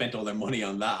basically they spent all their money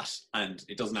on that, and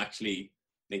it doesn't actually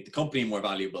make the company more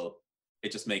valuable.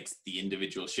 It just makes the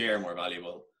individual share more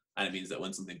valuable, and it means that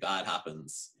when something bad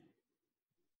happens,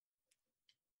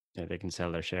 they can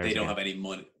sell their shares. They don't have any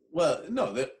money. Well,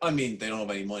 no, they don't have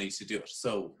any money to do it.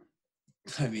 So,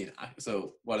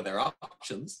 so what are their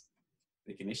options?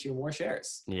 They can issue more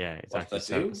shares. Yeah, exactly. What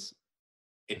that do?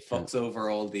 It fucks over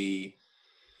all the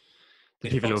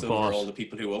people who bought. all the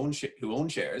people who own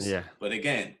shares. Yeah. But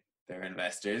again, they're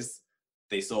investors.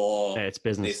 They saw it's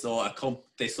business.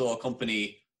 They saw a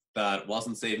company that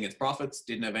wasn't saving its profits,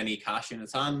 didn't have any cash in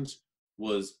its hand,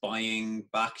 was buying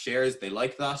back shares. They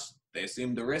liked that. They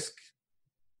assumed the risk.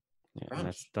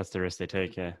 Yeah, that's the risk they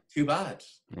take. Yeah. Too bad.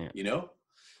 Yeah.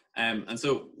 And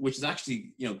so, which is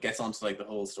actually, gets onto like the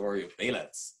whole story of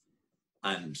bailouts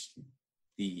and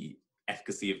the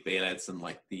efficacy of bailouts and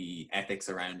like the ethics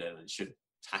around it, and should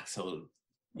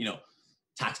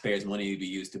taxpayers' money be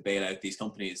used to bail out these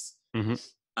companies. Mm-hmm.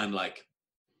 And like,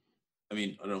 I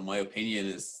don't know, my opinion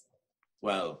is,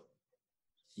 well,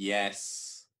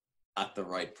 yes, at the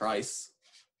right price.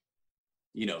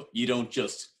 You don't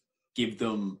just give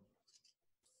them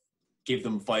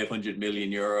 500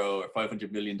 million euro or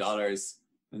 $500 million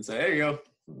and say, there you go,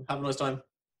 have a nice time.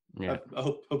 Yeah. I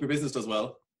hope your business does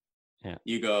well. Yeah.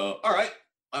 You go, all right,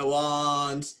 I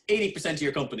want 80% of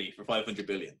your company for 500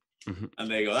 billion. Mm-hmm. And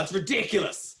they go, that's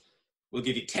ridiculous. We'll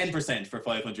give you 10% for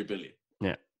 500 billion.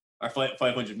 Yeah. Or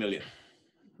 500 million.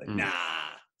 Like, nah,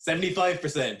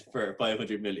 75% for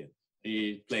 500 million.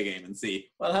 You play a game and see,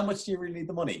 well, how much do you really need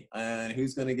the money? And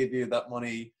who's going to give you that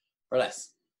money for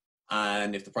less?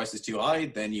 And if the price is too high,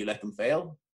 then you let them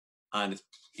fail. And it's,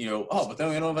 but then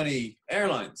we don't have any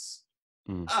airlines.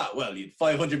 Well, you'd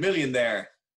 500 million there.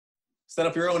 Set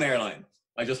up your own airline.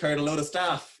 I just heard a load of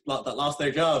staff that lost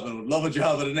their job and would love a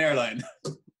job at an airline.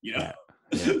 Yeah.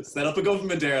 Set up a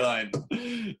government airline.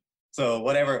 So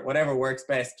whatever works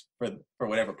best for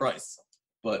whatever price.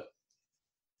 But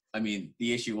the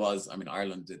issue was,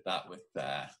 Ireland did that with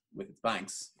its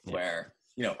banks, where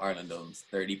Ireland owns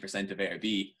 30% of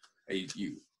AIB.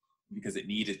 Because it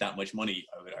needed that much money,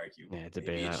 I would argue. Yeah,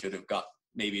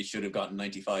 maybe it should have gotten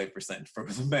 95% for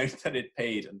the amount that it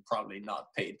paid, and probably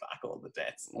not paid back all the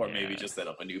debts, or maybe just set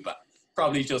up a new bank.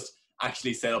 Probably just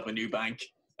actually set up a new bank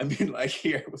and been like,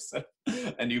 here was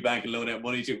a new bank and loan out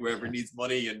money to whoever needs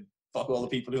money, and fuck all the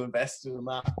people who invested in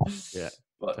that. Yeah,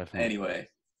 but definitely.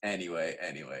 Anyway,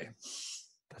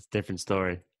 that's a different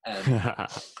story.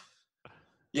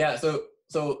 Yeah. So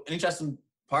an interesting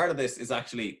part of this is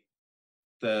actually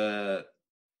the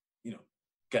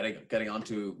getting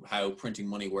onto how printing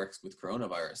money works with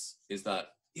coronavirus. Is that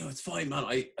it's fine, man.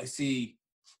 I see,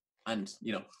 and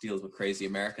deals with crazy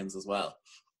Americans as well.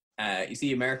 You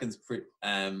see Americans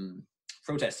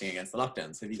protesting against the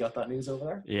lockdowns. Have you got that news over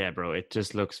there? Yeah, bro. It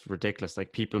just looks ridiculous.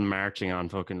 Like people marching on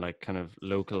fucking like kind of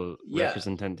local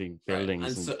representing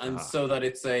buildings, right. So that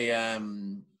it's a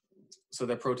so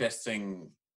they're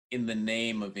protesting in the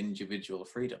name of individual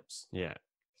freedoms. Yeah.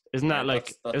 Isn't that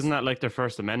like their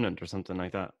First Amendment or something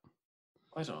like that?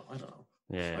 I don't know.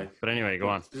 Yeah. Like, But anyway, go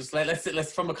on. Just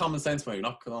let's from a common sense point,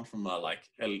 not from like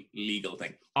a legal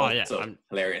thing. Oh yeah,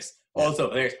 hilarious. Yeah. Also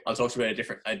hilarious. I'll talk to you about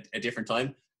a different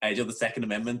time. You know, the Second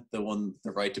Amendment, the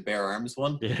right to bear arms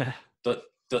one. Yeah.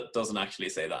 Doesn't actually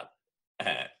say that.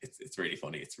 It's really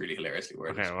funny. It's really hilariously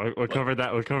worded. Okay, we'll cover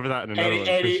that. We'll cover that in another one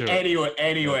for sure.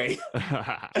 Anyway.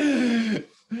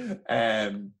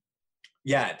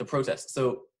 Yeah, the protest.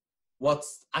 So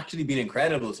what's actually been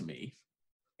incredible to me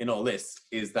in all this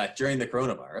is that during the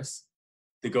coronavirus,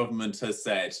 the government has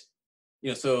said,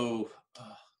 you know,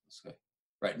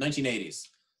 right, 1980s,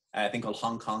 a thing called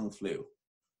Hong Kong flu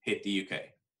hit the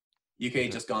UK.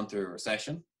 UK just gone through a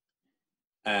recession.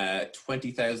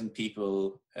 20,000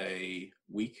 people a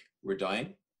week were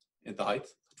dying at the height.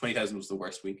 20,000 was the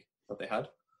worst week that they had.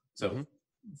 So,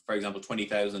 for example,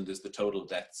 20,000 is the total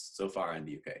deaths so far in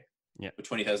the UK. Yeah. But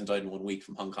 20,000 died in 1 week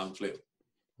from Hong Kong flu.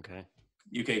 Okay.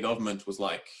 UK government was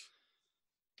like,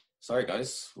 sorry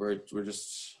guys, we're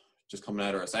just coming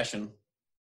out of recession.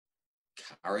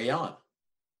 Carry on.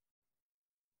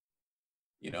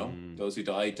 You know, those who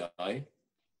die.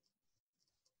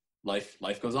 Life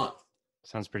goes on.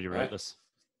 Sounds pretty ruthless.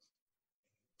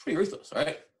 Right? Pretty ruthless,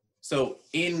 right? So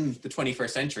in the 21st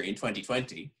century, in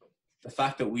 2020, the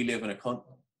fact that we live in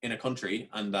a country,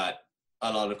 and that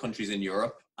a lot of countries in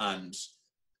Europe and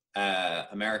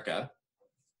America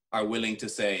are willing to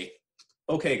say,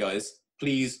 okay, guys,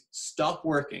 please stop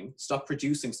working, stop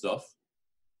producing stuff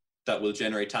that will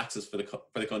generate taxes for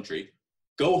the country.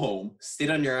 Go home, sit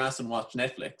on your ass and watch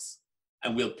Netflix,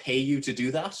 and we'll pay you to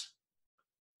do that.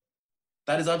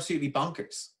 That is absolutely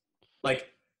bonkers. Like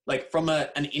from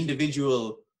an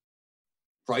individual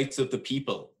rights of the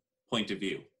people point of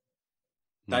view,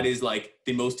 that is like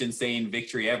the most insane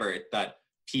victory ever, that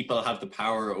people have the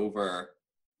power over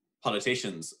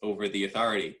politicians, over the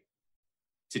authority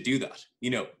to do that.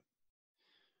 You know,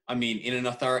 I mean, in an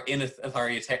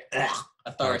authoritarian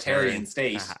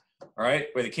state, all right,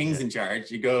 where the king's in charge,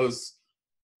 he goes,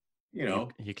 you know,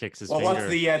 he clicks his finger. What's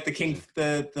the king,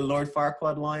 the Lord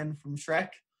Farquaad line from Shrek?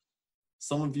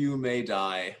 Some of you may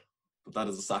die, but that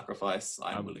is a sacrifice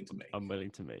I'm willing to make. I'm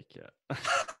willing to make, yeah.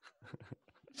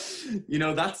 You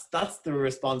know, that's the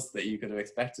response that you could have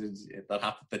expected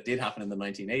that did happen in the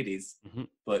 1980s.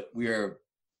 But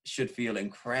should feel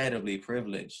incredibly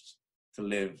privileged to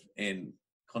live in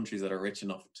countries that are rich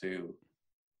enough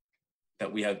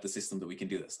that we have the system that we can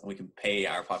do this, and we can pay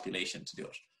our population to do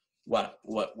it.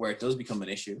 Where it does become an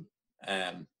issue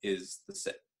is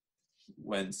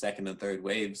when second and third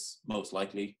waves most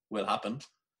likely will happen.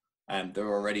 They're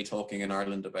already talking in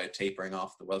Ireland about tapering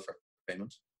off the welfare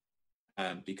payment,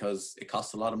 because it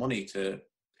costs a lot of money to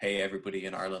pay everybody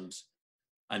in Ireland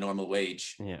a normal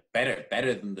wage. Yeah.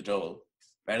 Better than the dole,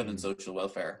 better than social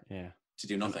welfare. Yeah. To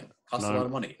do nothing costs a lot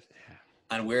of money. Yeah.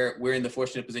 And we're in the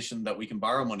fortunate position that we can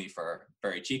borrow money for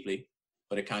very cheaply,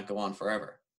 but it can't go on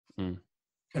forever.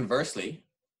 Conversely,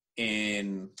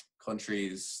 in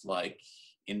countries like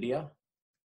India,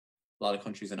 a lot of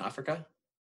countries in Africa,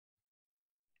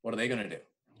 what are they going to do?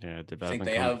 Yeah, developing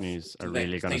companies are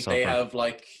really going to suffer. They have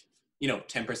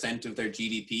 10% of their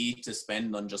GDP to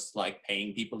spend on just like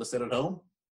paying people to sit at home?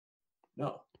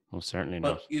 No. Well, certainly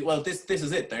not. Well, this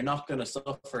is it. They're not going to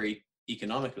suffer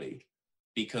economically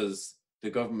because the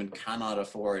government cannot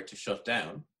afford to shut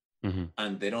down,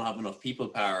 and they don't have enough people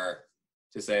power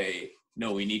to say,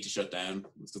 no, we need to shut down.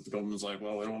 So the government's like,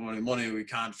 well, we don't have any money, we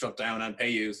can't shut down and pay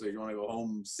you, so you want to go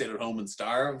home, sit at home and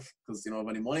starve because you don't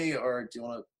have any money, or do you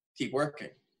want to keep working?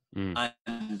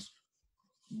 And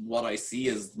what I see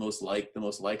is the most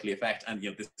likely effect, and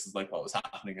this is like what was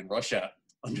happening in Russia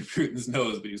under Putin's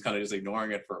nose, but he was kind of just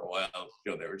ignoring it for a while.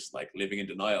 They were just like living in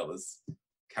denial. As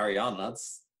carry on,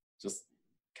 lads, just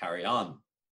carry on.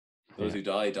 Those who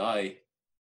die.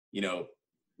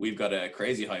 We've got a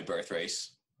crazy high birth rate.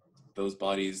 Those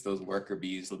bodies, those worker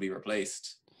bees will be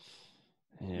replaced.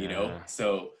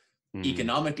 So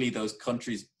economically, those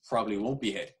countries probably won't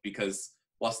be hit, because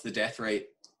what's the death rate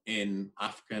in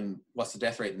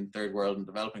third world and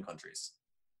developing countries?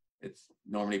 It's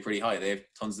normally pretty high. They have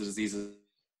tons of diseases.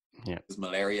 Yeah. There's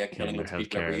malaria killing lots of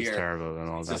people every year. Terrible and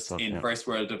all that stuff. In first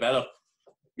world developed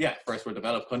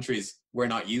countries, we're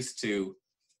not used to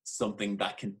something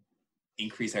that can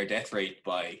increase our death rate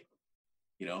by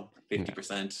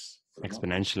 50%.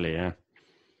 Exponentially, yeah.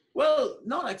 Well,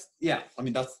 I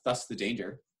mean, that's the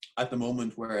danger at the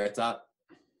moment where it's at.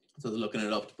 So they're looking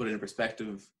it up to put it in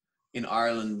perspective. In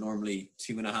Ireland, normally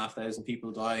 2,500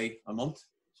 people die a month.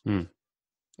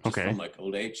 Okay. From like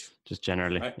old age. Just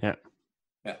generally, right? Yeah.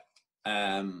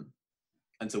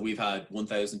 And so we've had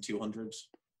 1,200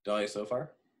 die so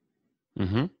far.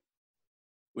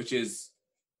 Which is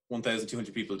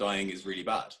 1,200 people dying is really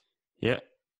bad. Yeah.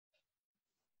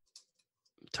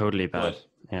 Totally bad. But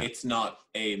Yeah. it's not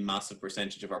a massive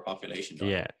percentage of our population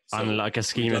dying. Yeah. So on like a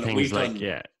scheme of things,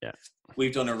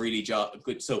 we've done a really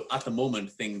good. So at the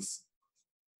moment, things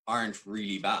aren't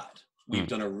really bad. We've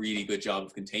done a really good job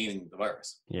of containing the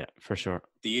virus. Yeah, for sure.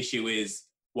 The issue is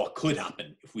what could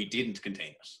happen if we didn't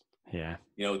contain it. Yeah.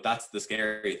 You know, that's the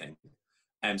scary thing.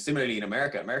 And similarly in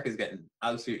America is getting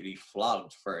absolutely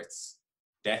flogged for its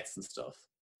deaths and stuff.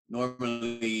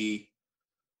 Normally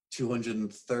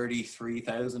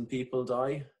 233,000 people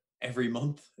die every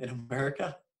month in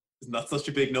America. Isn't that such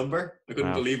a big number? I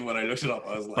couldn't believe it when I looked it up.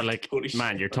 I was like, but like, holy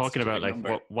man, shit, you're talking about like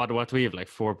number. what do we have, like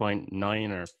 4.9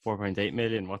 or 4.8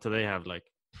 million? What do they have?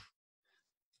 Like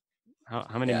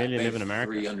how many million live in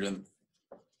America?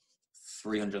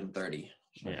 330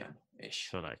 million ish.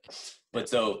 So like, but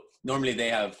so normally they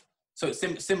have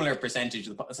similar percentage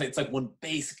of the, so it's like one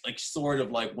basic, like sort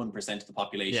of like 1% of the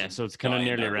population. Yeah, so it's kind of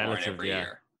nearly relative. Every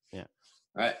year. Yeah.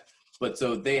 Right. But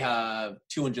so they have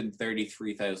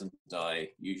 233,000 die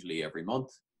usually every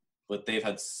month, but they've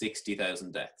had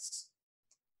 60,000 deaths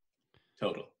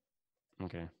total.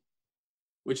 Okay.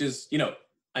 Which is, you know,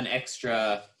 an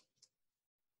extra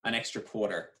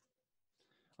quarter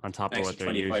on top of what they're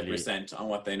 25% usually on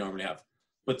what they normally have.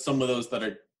 But some of those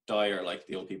that die are like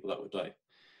the old people that would die.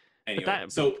 Anyway,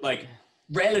 so like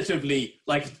relatively,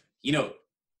 like, you know,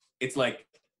 it's like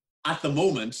at the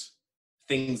moment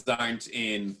things aren't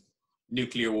in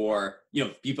nuclear war. You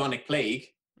know, bubonic plague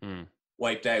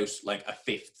wiped out like a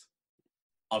fifth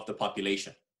of the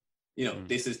population. You know,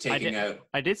 this is taking out.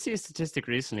 I did see a statistic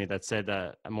recently that said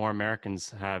that more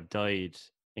Americans have died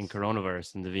in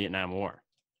coronavirus than the Vietnam War.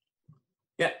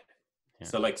 Yeah.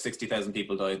 So like 60,000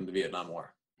 people died in the Vietnam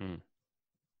War.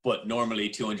 But normally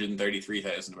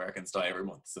 233,000 Americans die every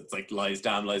month. So it's like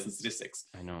damn lies and statistics.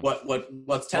 I know.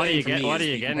 What's telling for me what are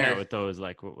you getting at with those?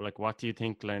 Like what do you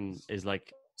think, Glenn, is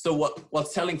like? So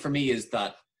what's telling for me is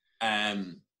that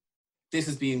this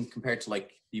is being compared to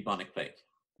like bubonic plague.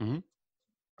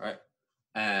 Right?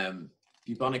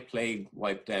 Bubonic plague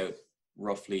wiped out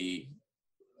roughly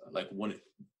like one,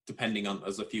 depending on,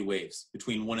 as a few waves,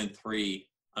 between 1 in 3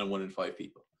 and 1 in 5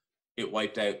 people. It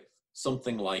wiped out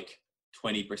something like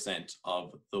 20%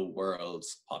 of the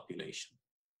world's population.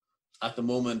 At the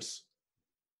moment,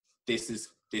 this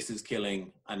is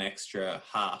killing an extra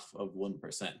half of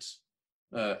 1%,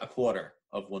 a quarter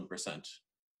of 1%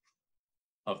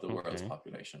 of the world's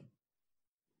population.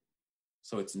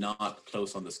 So it's not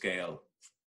close on the scale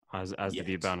as the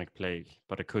bubonic plague,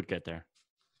 but it could get there.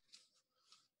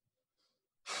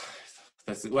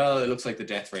 Well, it looks like the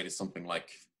death rate is something like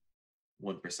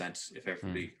 1% if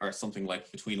everybody, or something like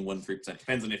between 1 and 3%.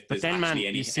 Depends on if there's actually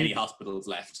any hospitals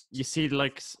left. You see the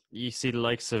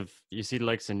likes of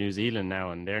New Zealand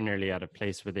now, and they're nearly at a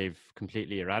place where they've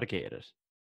completely eradicated it.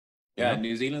 Yeah,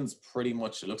 New Zealand's pretty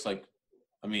much, it looks like,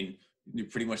 I mean, you're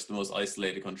pretty much the most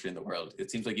isolated country in the world. It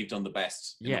seems like you've done the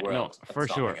best in the world. No,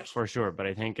 for sure. But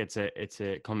I think it's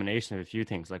a combination of a few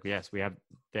things. Like, yes, we have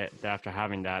that after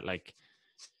having that, like,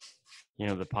 you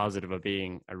know, the positive of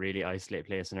being a really isolated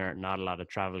place on Earth, not a lot of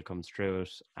travel comes through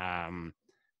it.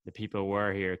 The people who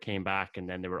were here came back and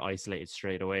then they were isolated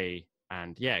straight away.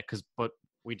 And but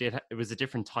it was a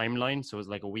different timeline. So it was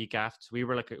like a week after. So we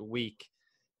were like a week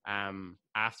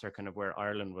after kind of where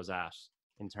Ireland was at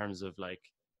in terms of like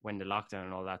when the lockdown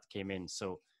and all that came in.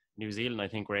 So New Zealand, I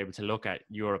think, were able to look at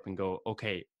Europe and go,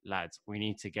 okay, lads, we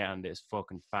need to get on this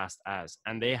fucking fast as.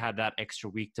 And they had that extra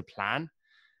week to plan.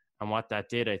 And what that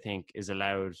did, I think, is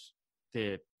allowed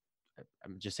the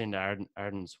Jacinda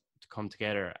Ardens to come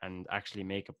together and actually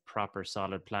make a proper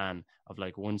solid plan of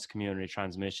like, once community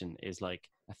transmission is like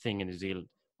a thing in New Zealand,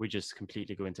 we just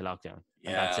completely go into lockdown.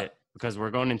 And that's it. Because we're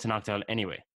going into lockdown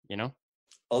anyway, you know?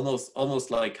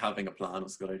 Almost like having a plan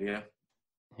was a good idea.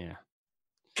 Yeah.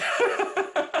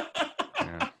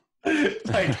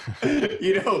 Like,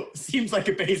 you know, seems like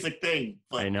a basic thing.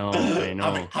 But I know.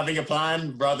 Having a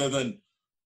plan rather than,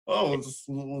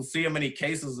 we'll see how many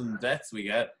cases and deaths we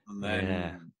get, and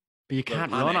then. But you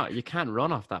can't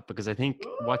run off that, because I think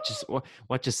what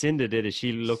Jacinda did is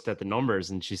she looked at the numbers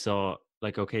and she saw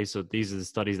like, okay, so these are the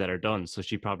studies that are done. So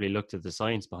she probably looked at the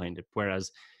science behind it.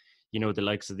 Whereas, you know, the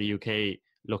likes of the UK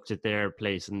looked at their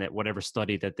place and that whatever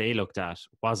study that they looked at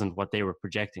wasn't what they were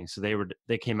projecting. So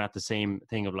they came at the same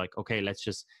thing of like, okay, let's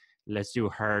do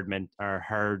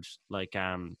herd like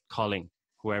culling.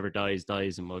 Whoever dies,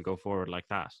 and we'll go forward like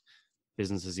that.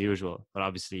 Business as usual. But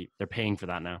obviously they're paying for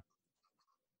that now.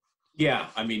 Yeah,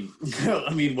 I mean,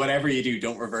 whatever you do,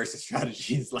 don't reverse the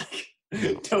strategy. It's like,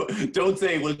 don't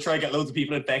say we'll try to get loads of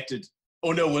people infected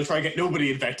oh no, we'll try and get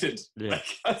nobody infected. Yeah.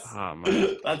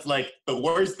 Like, that's like the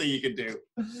worst thing you can do.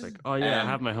 It's like, oh yeah, I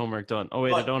have my homework done. Oh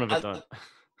wait, I don't have it done.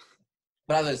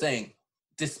 But as I was saying,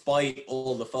 despite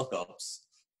all the fuck ups,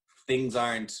 things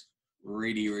aren't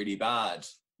really, really bad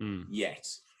yet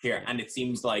here. And it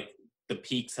seems like the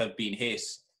peaks have been hit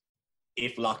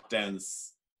if lockdowns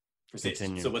persist.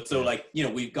 Continue. So like, you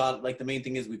know, we've got, like, the main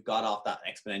thing is we've got off that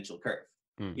exponential curve.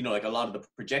 You know, like a lot of the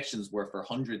projections were for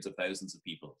hundreds of thousands of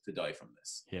people to die from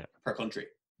this per country.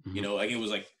 You know, like it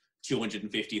was like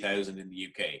 250,000 in the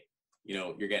UK. You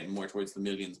know, you're getting more towards the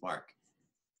millions mark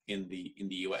in the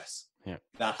US. Yeah.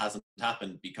 That hasn't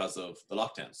happened because of the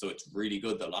lockdown. So it's really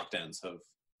good that lockdowns have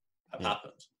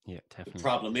happened. Yeah, definitely. The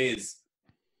problem is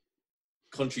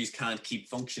countries can't keep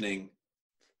functioning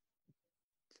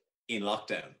in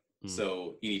lockdown.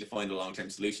 So you need to find a long-term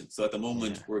solution. So at the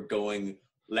moment we're going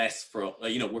less from,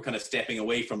 you know, we're kind of stepping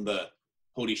away from the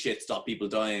holy shit, stop people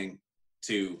dying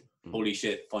to holy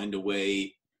shit, find a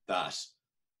way that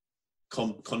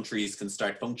countries can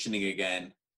start functioning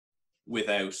again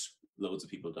without loads of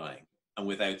people dying and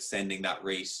without sending that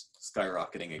rate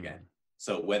skyrocketing again.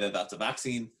 So whether that's a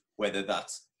vaccine, whether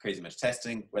that's crazy much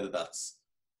testing, whether that's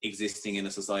existing in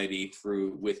a society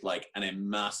with like a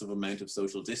massive amount of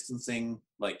social distancing,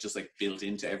 like just like built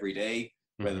into every day,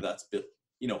 whether that's built,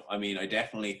 you know, I mean, I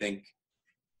definitely think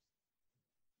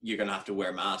you're going to have to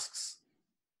wear masks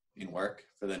in work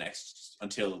for the next,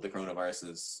 until the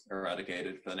coronavirus is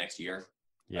eradicated, for the next year.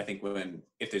 I think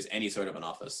if there's any sort of an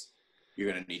office,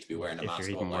 you're going to need to be wearing a mask. If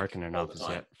you're even working in an office,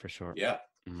 for sure. Yeah.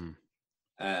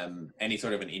 Any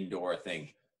sort of an indoor thing.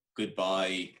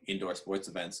 Goodbye indoor sports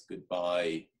events.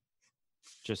 Goodbye.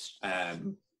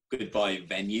 Goodbye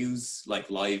venues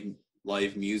like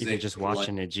live music. You could just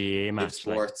watching a GA match,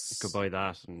 sports. Like, goodbye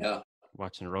that, and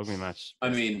watching a rugby match. I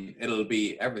mean, it'll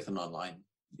be everything online.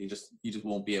 You just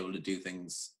won't be able to do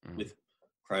things with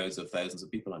crowds of thousands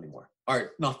of people anymore,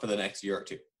 or not for the next year or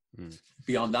two.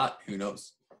 Beyond that, who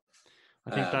knows?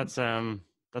 I think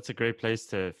that's a great place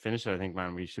to finish it. I think,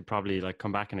 man, we should probably like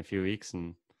come back in a few weeks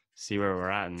and see where we're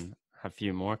at and have a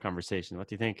few more conversations. What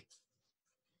do you think?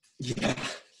 Yeah.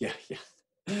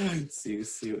 See.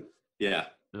 Yeah.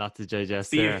 Lots to digest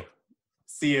there.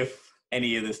 See if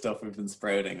any of the stuff we've been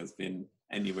sprouting has been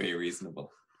any way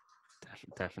reasonable.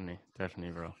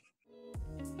 Definitely, bro.